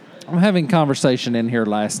 I'm having conversation in here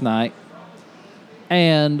last night,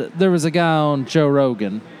 and there was a guy on Joe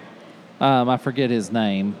Rogan. I forget his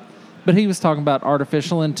name, but he was talking about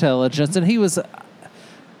artificial intelligence, and it was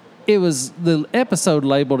the episode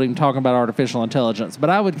labeled him talking about artificial intelligence, but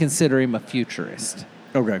I would consider him a futurist.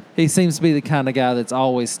 Okay. He seems to be the kind of guy that's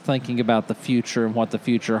always thinking about the future and what the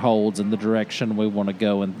future holds and the direction we want to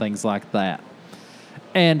go and things like that.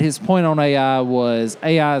 And his point on AI was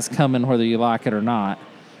AI is coming whether you like it or not.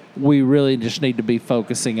 We really just need to be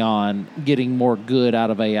focusing on getting more good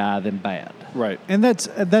out of AI than bad. Right. And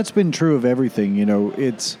that's been true of everything.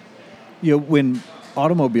 It's when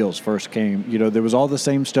automobiles first came, there was all the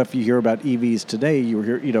same stuff you hear about EVs today. You were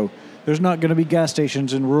here, there's not going to be gas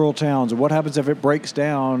stations in rural towns. And what happens if it breaks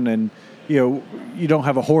down and, you don't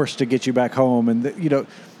have a horse to get you back home? And,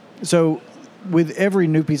 so with every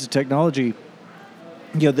new piece of technology,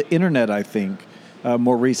 the internet, I think,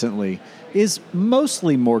 more recently, is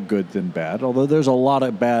mostly more good than bad, although there's a lot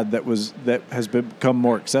of bad that has become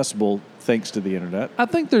more accessible thanks to the internet. I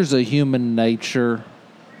think there's a human nature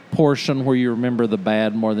portion where you remember the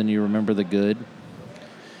bad more than you remember the good.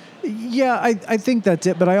 Yeah, I think that's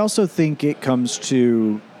it, but I also think it comes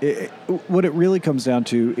to what it really comes down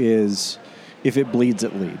to is if it bleeds,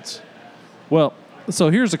 it leads. Well,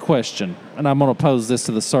 so here's a question, and I'm going to pose this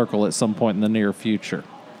to the circle at some point in the near future.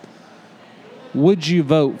 Would you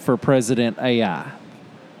vote for President AI?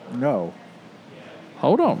 No.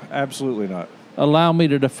 Hold on. Absolutely not. Allow me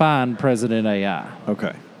to define President AI.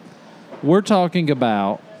 Okay. We're talking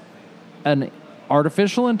about an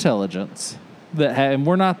artificial intelligence and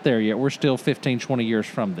we're not there yet. We're still 15, 20 years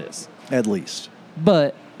from this. At least.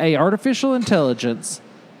 But a artificial intelligence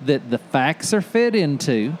that the facts are fed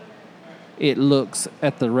into. It looks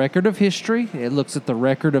at the record of history. It looks at the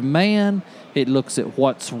record of man. It looks at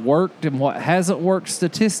what's worked and what hasn't worked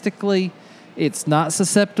statistically. It's not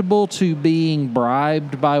susceptible to being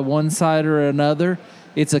bribed by one side or another.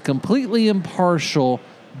 It's a completely impartial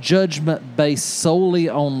judgment based solely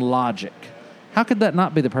on logic. How could that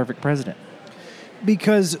not be the perfect president?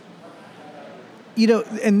 Because,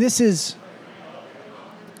 and this is,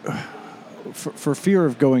 for fear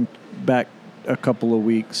of going back a couple of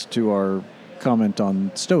weeks to our comment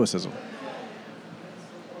on Stoicism,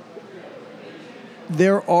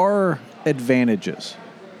 there are advantages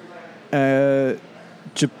to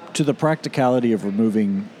the practicality of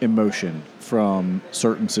removing emotion from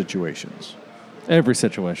certain situations. Every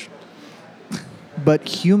situation. But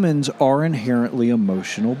humans are inherently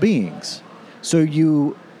emotional beings. So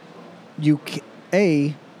you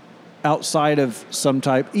outside of some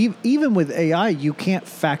type, even with AI, you can't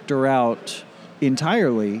factor out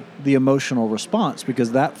entirely the emotional response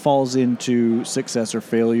because that falls into success or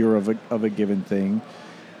failure of a given thing.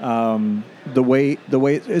 The way,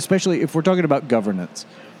 especially if we're talking about governance,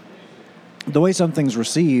 the way something's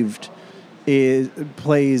received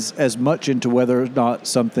plays as much into whether or not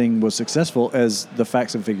something was successful as the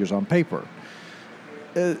facts and figures on paper.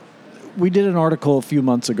 We did an article a few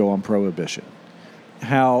months ago on prohibition.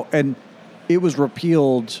 And it was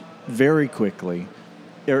repealed very quickly,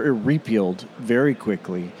 or repealed very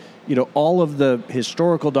quickly. All of the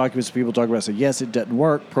historical documents people talk about say, yes, it doesn't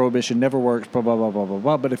work, prohibition never works, blah, blah, blah, blah, blah,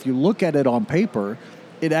 blah. But if you look at it on paper,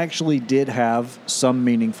 it actually did have some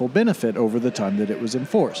meaningful benefit over the time that it was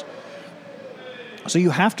enforced. So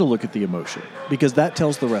you have to look at the emotion, because that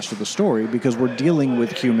tells the rest of the story, because we're dealing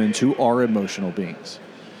with humans who are emotional beings.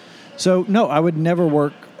 So, no, I would never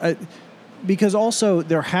work, because also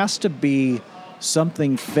there has to be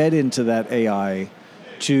something fed into that AI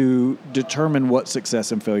to determine what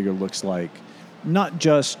success and failure looks like. Not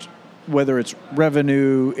just whether it's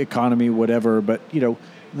revenue, economy, whatever, but,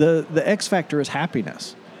 the X factor is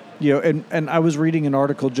happiness. And I was reading an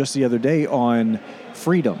article just the other day on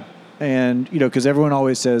freedom. And, because everyone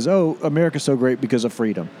always says, oh, America's so great because of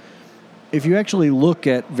freedom. If you actually look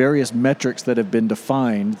at various metrics that have been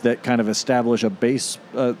defined that kind of establish a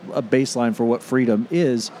baseline for what freedom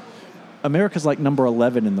is, America's like number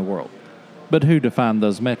 11 in the world. But who defined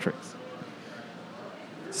those metrics?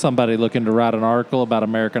 Somebody looking to write an article about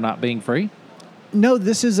America not being free? No,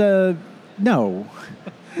 this is no.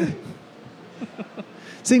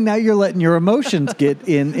 See, now you're letting your emotions get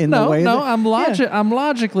in the way. No, I'm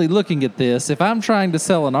logically looking at this. If I'm trying to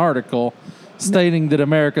sell an article stating that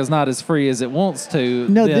America's not as free as it wants to,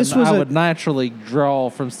 then I would naturally draw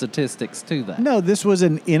from statistics to that. No, this was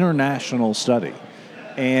an international study,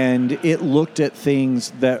 and it looked at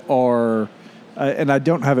things that are, and I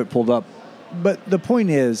don't have it pulled up, but the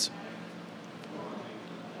point is,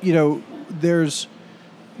 there's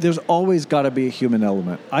always got to be a human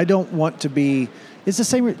element. I don't want to be. It's the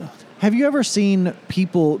same. Have you ever seen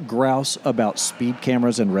people grouse about speed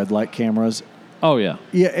cameras and red light cameras? Oh, yeah.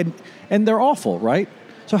 Yeah, and they're awful, right?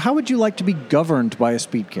 So how would you like to be governed by a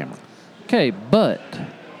speed camera? Okay, but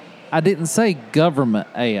I didn't say government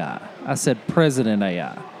AI. I said president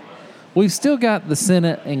AI. We've still got the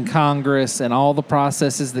Senate and Congress and all the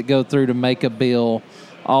processes that go through to make a bill,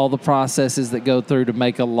 all the processes that go through to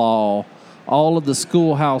make a law, all of the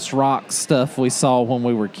Schoolhouse Rock stuff we saw when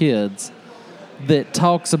we were kids that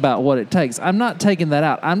talks about what it takes. I'm not taking that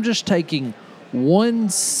out. I'm just taking one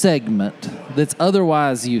segment that's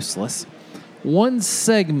otherwise useless, one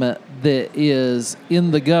segment that is in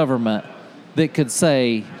the government that could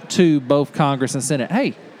say to both Congress and Senate,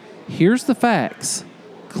 hey, here's the facts,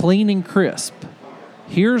 clean and crisp.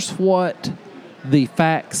 Here's what the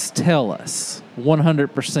facts tell us,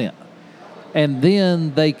 100%. And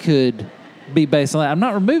then they could be based on that. I'm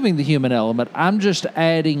not removing the human element. I'm just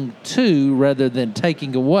adding to rather than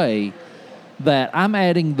taking away that. I'm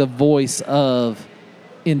adding the voice of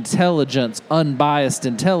intelligence, unbiased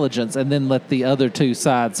intelligence, and then let the other two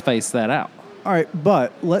sides face that out. All right,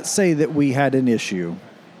 but let's say that we had an issue,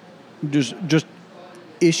 just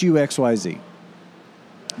issue XYZ,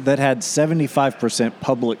 that had 75%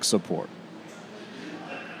 public support.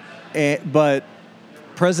 But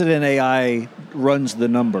President AI runs the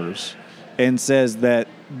numbers and says that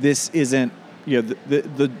this isn't,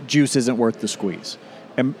 the juice isn't worth the squeeze,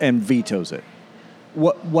 and vetoes it.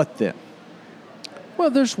 What then? Well,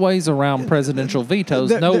 there's ways around presidential vetoes.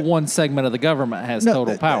 No one segment of the government has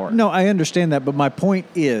total power. No, I understand that, but my point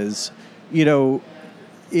is,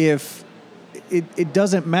 if it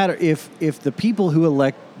doesn't matter if the people who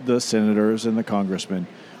elect the senators and the congressmen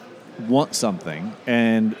want something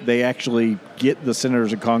and they actually get the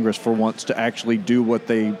senators and Congress for once to actually do what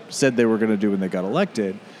they said they were going to do when they got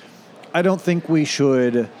elected, I don't think we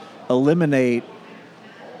should eliminate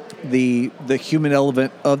the human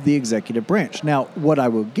element of the executive branch. Now, what I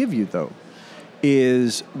will give you, though,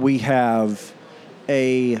 is we have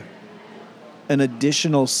an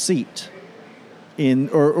additional seat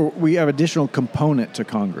or we have additional component to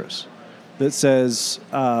Congress that says,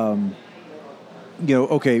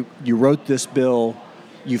 okay, you wrote this bill,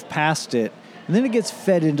 you've passed it, and then it gets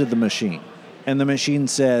fed into the machine. And the machine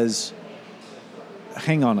says,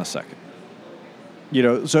 hang on a second.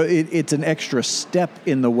 So it's an extra step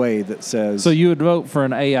in the way that says... So you would vote for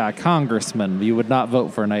an AI congressman. You would not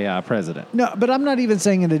vote for an AI president. No, but I'm not even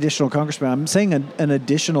saying an additional congressman. I'm saying an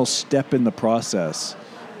additional step in the process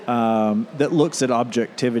that looks at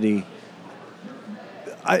objectivity.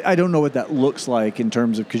 I don't know what that looks like in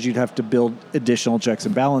terms of... Because you'd have to build additional checks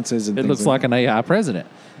and balances. And it looks like an AI president.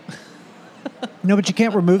 No, but you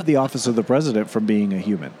can't remove the office of the president from being a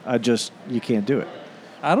human. You can't do it.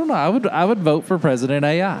 I don't know. I would vote for President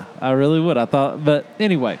AI. I really would. But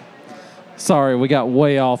anyway, sorry, we got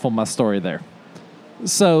way off on my story there.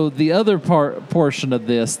 So the other portion of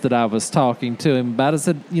this that I was talking to him about is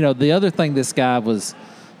that, the other thing this guy was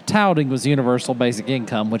touting was universal basic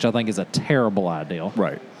income, which I think is a terrible idea.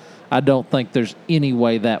 Right. I don't think there's any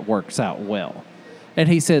way that works out well. And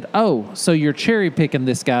he said, oh, so you're cherry picking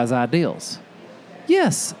this guy's ideals.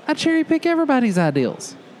 Yes, I cherry pick everybody's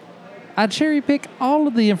ideals. I cherry pick all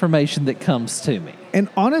of the information that comes to me. And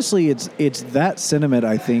honestly, it's that sentiment,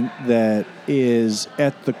 I think, that is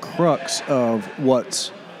at the crux of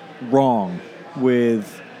what's wrong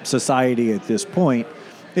with society at this point.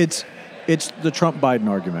 It's the Trump-Biden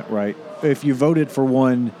argument, right? If you voted for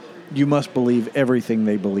one, you must believe everything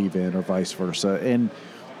they believe in, or vice versa. And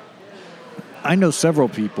I know several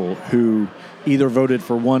people who either voted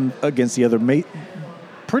for one against the other.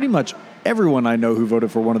 Pretty much everyone I know who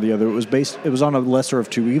voted for one or the other, it was on a lesser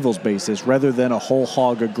of two evils basis rather than a whole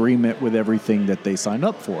hog agreement with everything that they signed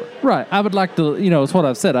up for. Right. I would like to, it's what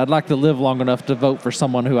I've said. I'd like to live long enough to vote for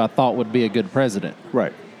someone who I thought would be a good president.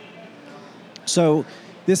 Right. So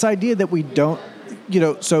this idea that we don't,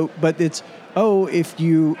 but it's, if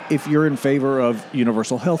you're in favor of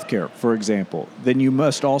universal health care, for example, then you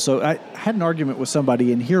must also, I had an argument with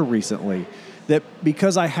somebody in here recently that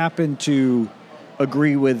because I happen to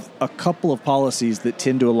agree with a couple of policies that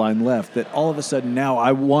tend to align left, that all of a sudden now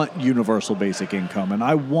I want universal basic income and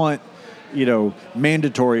I want,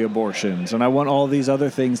 mandatory abortions and I want all these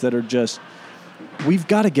other things that are just, we've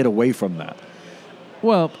got to get away from that.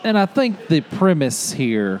 Well, and I think the premise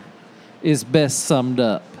here is best summed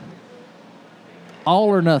up. All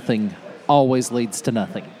or nothing always leads to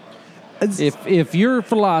nothing. If your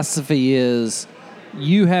philosophy is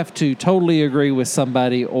you have to totally agree with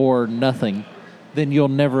somebody or nothing, then you'll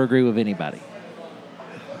never agree with anybody.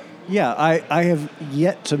 Yeah, I have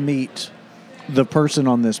yet to meet the person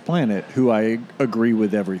on this planet who I agree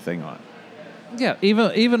with everything on. Yeah,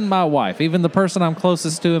 even my wife, even the person I'm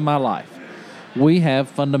closest to in my life, we have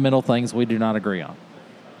fundamental things we do not agree on.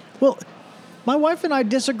 Well, my wife and I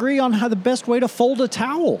disagree on how the best way to fold a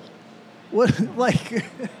towel.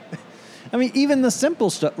 Even the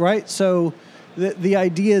simple stuff, right? So the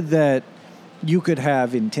idea that you could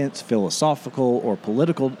have intense philosophical or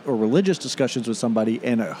political or religious discussions with somebody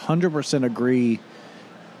and 100% agree.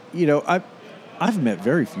 I've met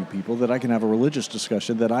very few people that I can have a religious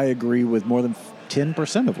discussion that I agree with more than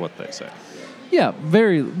 10% of what they say. Yeah,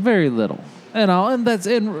 very, very little.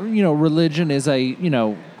 Religion is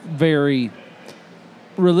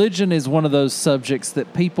religion is one of those subjects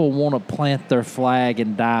that people want to plant their flag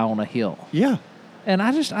and die on a hill. Yeah. And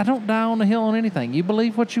I don't die on a hill on anything. You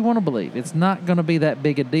believe what you want to believe. It's not going to be that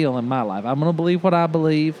big a deal in my life. I'm going to believe what I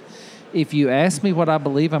believe. If you ask me what I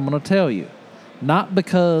believe, I'm going to tell you. Not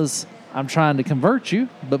because I'm trying to convert you,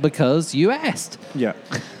 but because you asked. Yeah.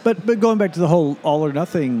 But going back to the whole all or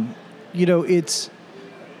nothing, it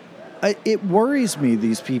worries me,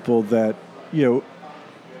 these people that,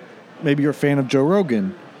 maybe you're a fan of Joe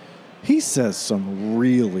Rogan. He says some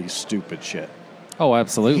really stupid shit. Oh,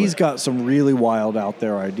 absolutely. He's got some really wild out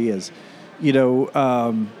there ideas,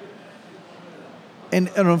 and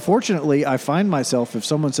unfortunately, I find myself, if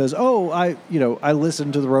someone says, I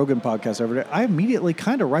listen to the Rogan podcast every day, I immediately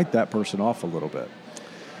kind of write that person off a little bit.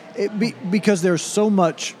 Because there's so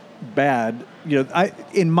much bad,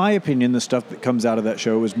 in my opinion, the stuff that comes out of that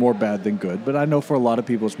show is more bad than good, but I know for a lot of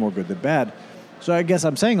people it's more good than bad. So I guess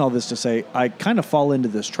I'm saying all this to say I kind of fall into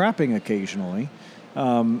this trapping occasionally.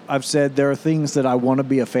 I've said there are things that I want to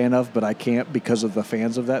be a fan of, but I can't because of the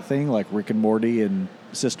fans of that thing, like Rick and Morty and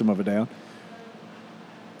System of a Down.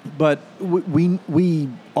 But we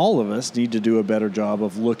all of us need to do a better job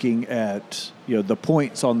of looking at the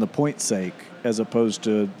points on the point's sake as opposed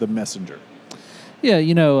to the messenger. Yeah,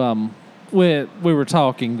 we were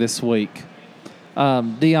talking this week.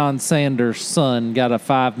 Deion Sanders' son got a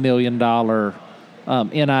 $5 million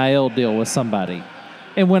NIL deal with somebody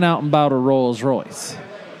and went out and bought a Rolls Royce.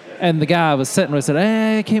 And the guy I was sitting with said,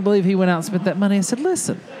 hey, I can't believe he went out and spent that money. I said,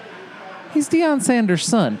 listen, he's Deion Sanders'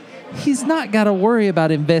 son. He's not got to worry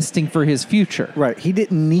about investing for his future. Right. He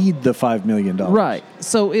didn't need the $5 million. Right.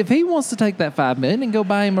 So if he wants to take that $5 million and go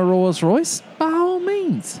buy him a Rolls Royce, by all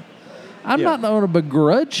means. I'm not going to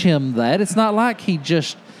begrudge him that. It's not like he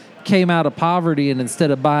just came out of poverty and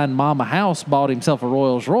instead of buying mom a house, bought himself a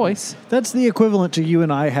Rolls Royce. That's the equivalent to you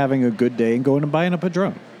and I having a good day and going and buying a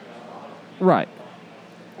Padron. Right.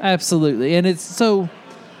 Absolutely. And it's so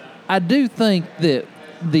I do think that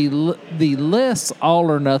the less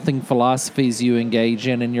all or nothing philosophies you engage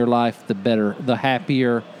in your life, the better, the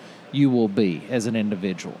happier you will be as an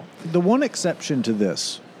individual. The one exception to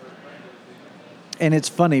this, and it's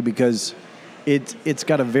funny because it's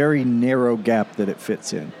got a very narrow gap that it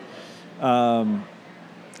fits in,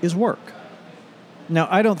 is work. Now,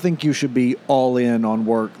 I don't think you should be all in on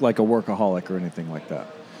work like a workaholic or anything like that.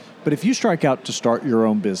 But if you strike out to start your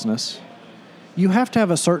own business, you have to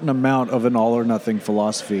have a certain amount of an all or nothing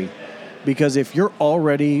philosophy, because if you're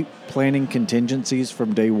already planning contingencies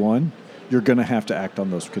from day one, you're going to have to act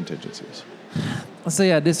on those contingencies.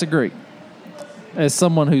 See, I disagree. As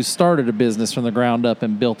someone who started a business from the ground up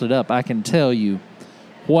and built it up, I can tell you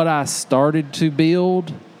what I started to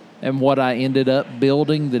build and what I ended up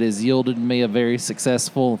building that has yielded me a very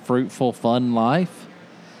successful, fruitful, fun life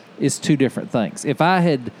is two different things. If I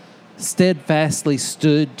had steadfastly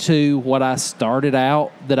stood to what I started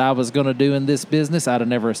out that I was going to do in this business, I'd have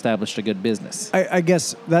never established a good business. I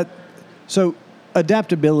guess that, so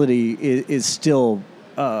adaptability is still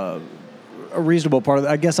a reasonable part of it.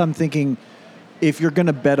 I guess I'm thinking if you're going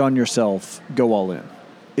to bet on yourself, go all in,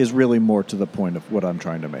 is really more to the point of what I'm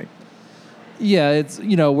trying to make. Yeah, it's,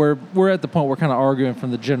 we're at the point we're kind of arguing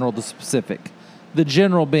from the general to specific. The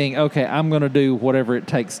general being, okay, I'm going to do whatever it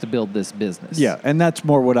takes to build this business. Yeah, and that's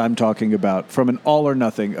more what I'm talking about from an all or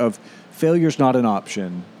nothing of failure's not an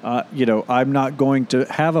option. I'm not going to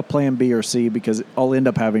have a plan B or C because I'll end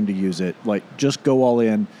up having to use it. Like, just go all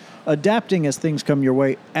in. Adapting as things come your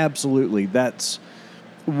way, absolutely. That's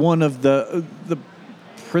one of the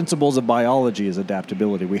principles of biology is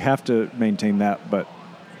adaptability. We have to maintain that, but...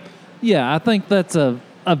 Yeah, I think that's a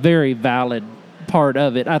very valid part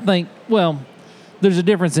of it. I think, there's a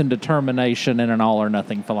difference in determination and an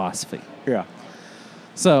all-or-nothing philosophy. Yeah.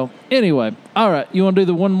 So, anyway, all right, you want to do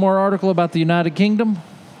the one more article about the United Kingdom?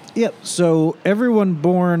 Yep, so everyone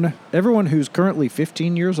who's currently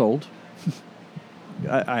 15 years old,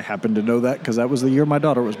 I happen to know that because that was the year my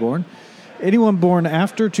daughter was born, anyone born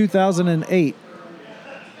after 2008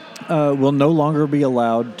 will no longer be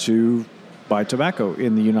allowed to buy tobacco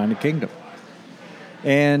in the United Kingdom.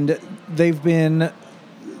 And they've been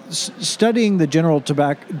studying the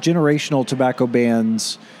generational tobacco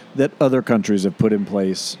bans that other countries have put in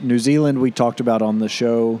place. New Zealand, we talked about on the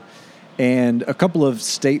show, and a couple of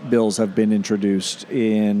state bills have been introduced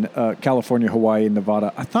in California, Hawaii, and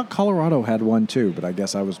Nevada. I thought Colorado had one too, but I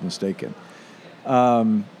guess I was mistaken.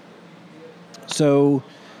 So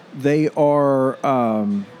they are...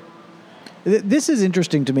 this is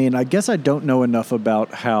interesting to me, and I guess I don't know enough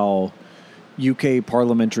about how UK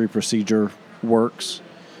parliamentary procedure works,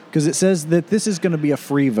 because it says that this is going to be a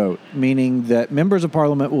free vote, meaning that members of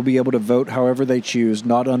parliament will be able to vote however they choose,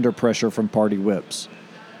 not under pressure from party whips.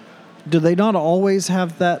 Do they not always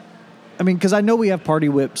have that? I mean, because I know we have party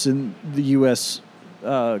whips in the U.S.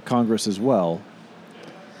 Congress as well.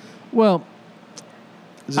 Well,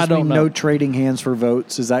 does this mean no trading hands for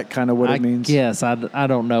votes? Is that kind of what it means? Yes, I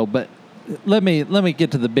don't know, but let me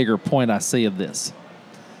get to the bigger point I see of this.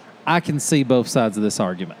 I can see both sides of this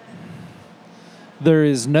argument. There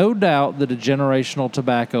is no doubt that a generational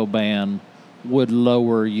tobacco ban would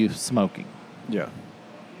lower youth smoking. Yeah.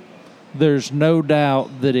 There's no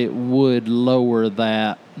doubt that it would lower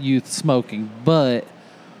that youth smoking, but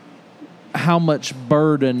how much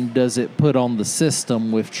burden does it put on the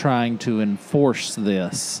system with trying to enforce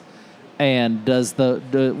this? And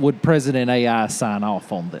would President AI sign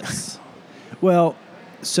off on this? Well,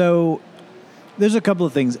 so there's a couple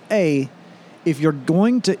of things. A, if you're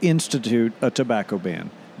going to institute a tobacco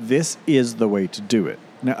ban, this is the way to do it.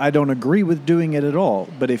 Now, I don't agree with doing it at all,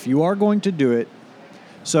 but if you are going to do it,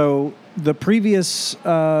 so the previous,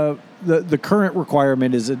 the current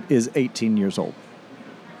requirement is 18 years old.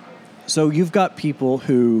 So you've got people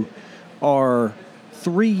who are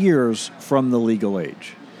 3 years from the legal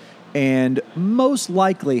age and most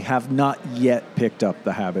likely have not yet picked up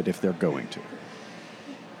the habit if they're going to.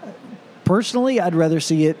 Personally, I'd rather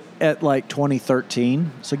see it at like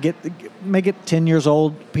 2013. So make it 10 years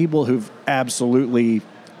old. People who've absolutely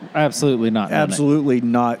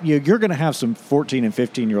not. You're going to have some 14 and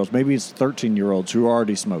 15-year-olds. Maybe it's 13-year-olds who are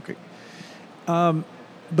already smoking.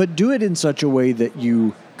 But do it in such a way that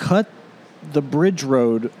you cut the bridge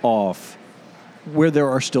road off where there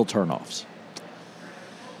are still turnoffs.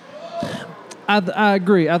 I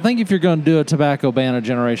agree. I think if you're going to do a tobacco ban, a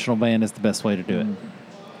generational ban is the best way to do it.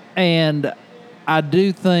 And I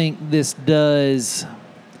do think this does,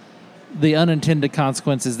 the unintended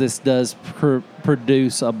consequences, this does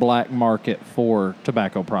produce a black market for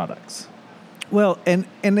tobacco products. Well, and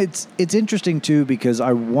it's interesting, too, because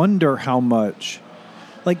I wonder how much,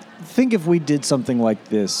 like, think if we did something like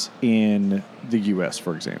this in the U.S.,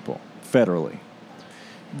 for example, federally.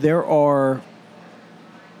 There are,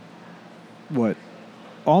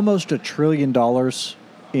 almost $1 trillion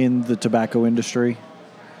in the tobacco industry.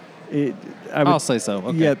 I'll say so.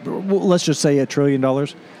 Okay. Yeah, well, let's just say $1 trillion.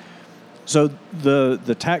 So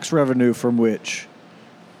the tax revenue from which,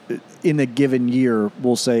 in a given year,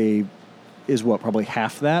 we'll say, is probably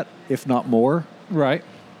half that, if not more. Right.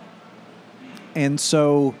 And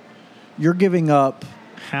so you're giving up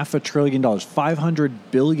 $500 billion, $500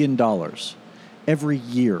 billion every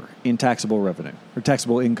year in taxable revenue or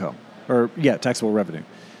taxable income taxable revenue.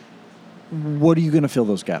 What are you going to fill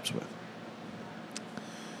those gaps with?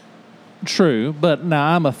 True, but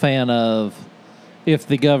now I'm a fan of if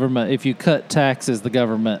you cut taxes,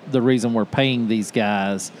 the reason we're paying these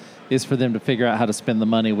guys is for them to figure out how to spend the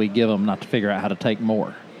money we give them, not to figure out how to take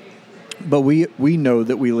more. But we know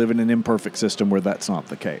that we live in an imperfect system where that's not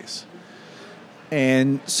the case.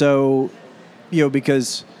 And so,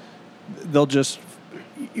 because they'll just...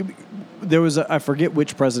 I forget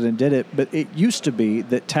which president did it, but it used to be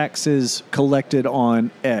that taxes collected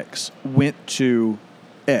on X went to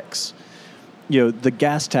X. The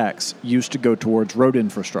gas tax used to go towards road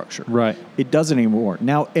infrastructure. Right. It doesn't anymore.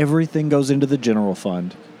 Now everything goes into the general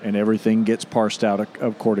fund, and everything gets parsed out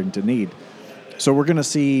according to need. So we're going to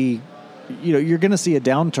see, you're going to see a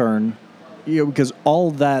downturn, because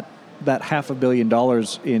all that $500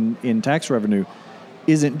 million in tax revenue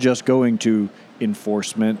isn't just going to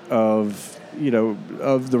enforcement of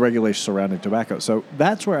the regulations surrounding tobacco. So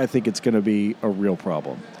that's where I think it's going to be a real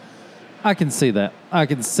problem. I can see that. I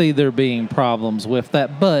can see there being problems with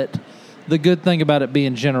that. But the good thing about it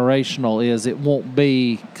being generational is it won't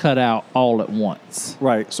be cut out all at once.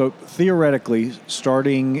 Right. So theoretically,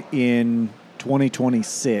 starting in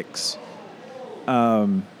 2026, I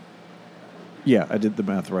did the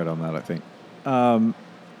math right on that, I think.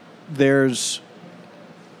 There's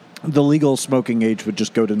the legal smoking age would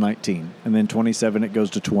just go to 19, and then 27 it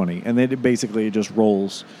goes to 20, and then it just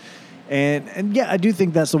rolls. And I do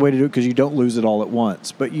think that's the way to do it, because you don't lose it all at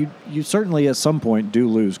once, but you certainly at some point do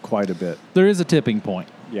lose quite a bit. There is a tipping point.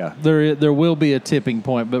 Yeah. There will be a tipping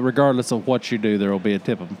point, but regardless of what you do, there will be a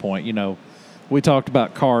tipping point. We talked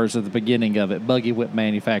about cars at the beginning of it. Buggy whip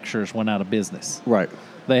manufacturers went out of business. Right.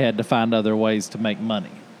 They had to find other ways to make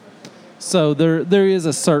money. So there is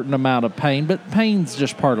a certain amount of pain, but pain's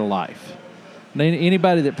just part of life.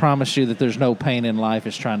 Anybody that promised you that there's no pain in life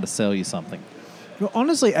is trying to sell you something. Well,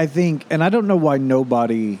 honestly, I think, and I don't know why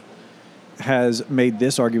nobody has made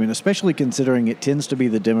this argument, especially considering it tends to be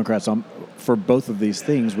the Democrats for both of these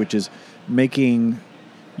things, which is making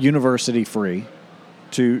university free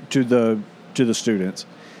to the students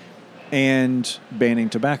and banning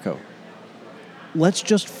tobacco. Let's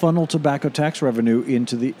just funnel tobacco tax revenue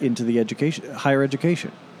into the education, higher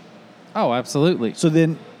education. Oh, absolutely. So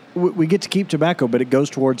then we get to keep tobacco, but it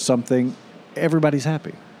goes towards something. Everybody's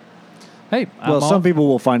happy. Hey, some people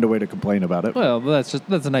will find a way to complain about it. Well, that's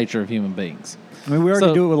the nature of human beings. I mean, we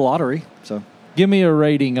already do it with a lottery. So, give me a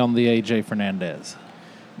rating on the AJ Fernandez.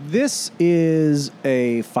 This is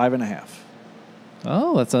a 5.5.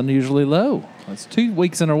 Oh, that's unusually low. That's 2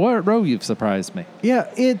 weeks in a row you've surprised me. Yeah,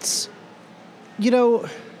 it's,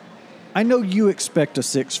 I know you expect a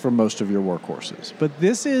 6 from most of your workhorses, but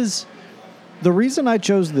this is, the reason I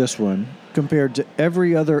chose this one compared to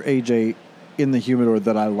every other AJ in the humidor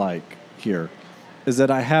that I like here is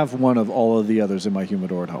that I have one of all of the others in my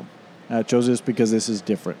humidor at home. I chose this because this is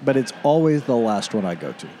different, but it's always the last one I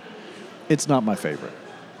go to. It's not my favorite.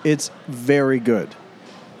 It's very good,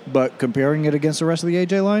 but comparing it against the rest of the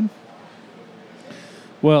AJ line?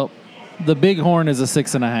 Well, the Bighorn is a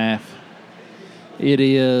 6.5. It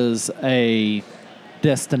is a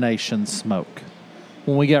destination smoke.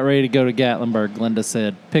 When we got ready to go to Gatlinburg, Glenda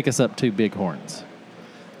said, pick us up 2 Bighorns.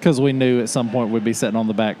 Because we knew at some point we'd be sitting on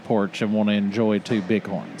the back porch and want to enjoy 2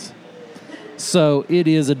 Bighorns. So it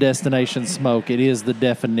is a destination smoke. It is the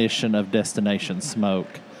definition of destination smoke.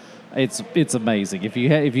 It's amazing. If you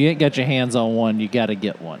ain't got your hands on one, you got to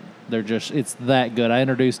get one. It's that good. I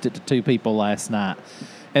introduced it to 2 people last night,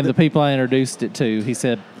 and the people I introduced it to, he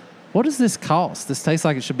said, "What does this cost? This tastes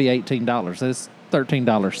like it should be $18. It's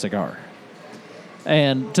 $13 cigar."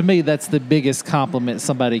 And to me, that's the biggest compliment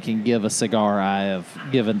somebody can give a cigar I have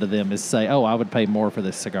given to them is say, oh, I would pay more for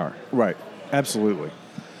this cigar. Right. Absolutely.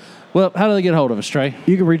 Well, how do they get a hold of us, Trey?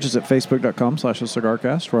 You can reach us at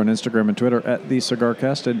facebook.com/thecigarcast. We're on Instagram and Twitter at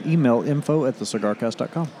thecigarcast, and email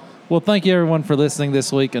info@thecigarcast.com. Well, thank you, everyone, for listening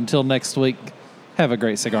this week. Until next week, have a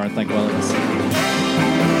great cigar, and thank you all of us.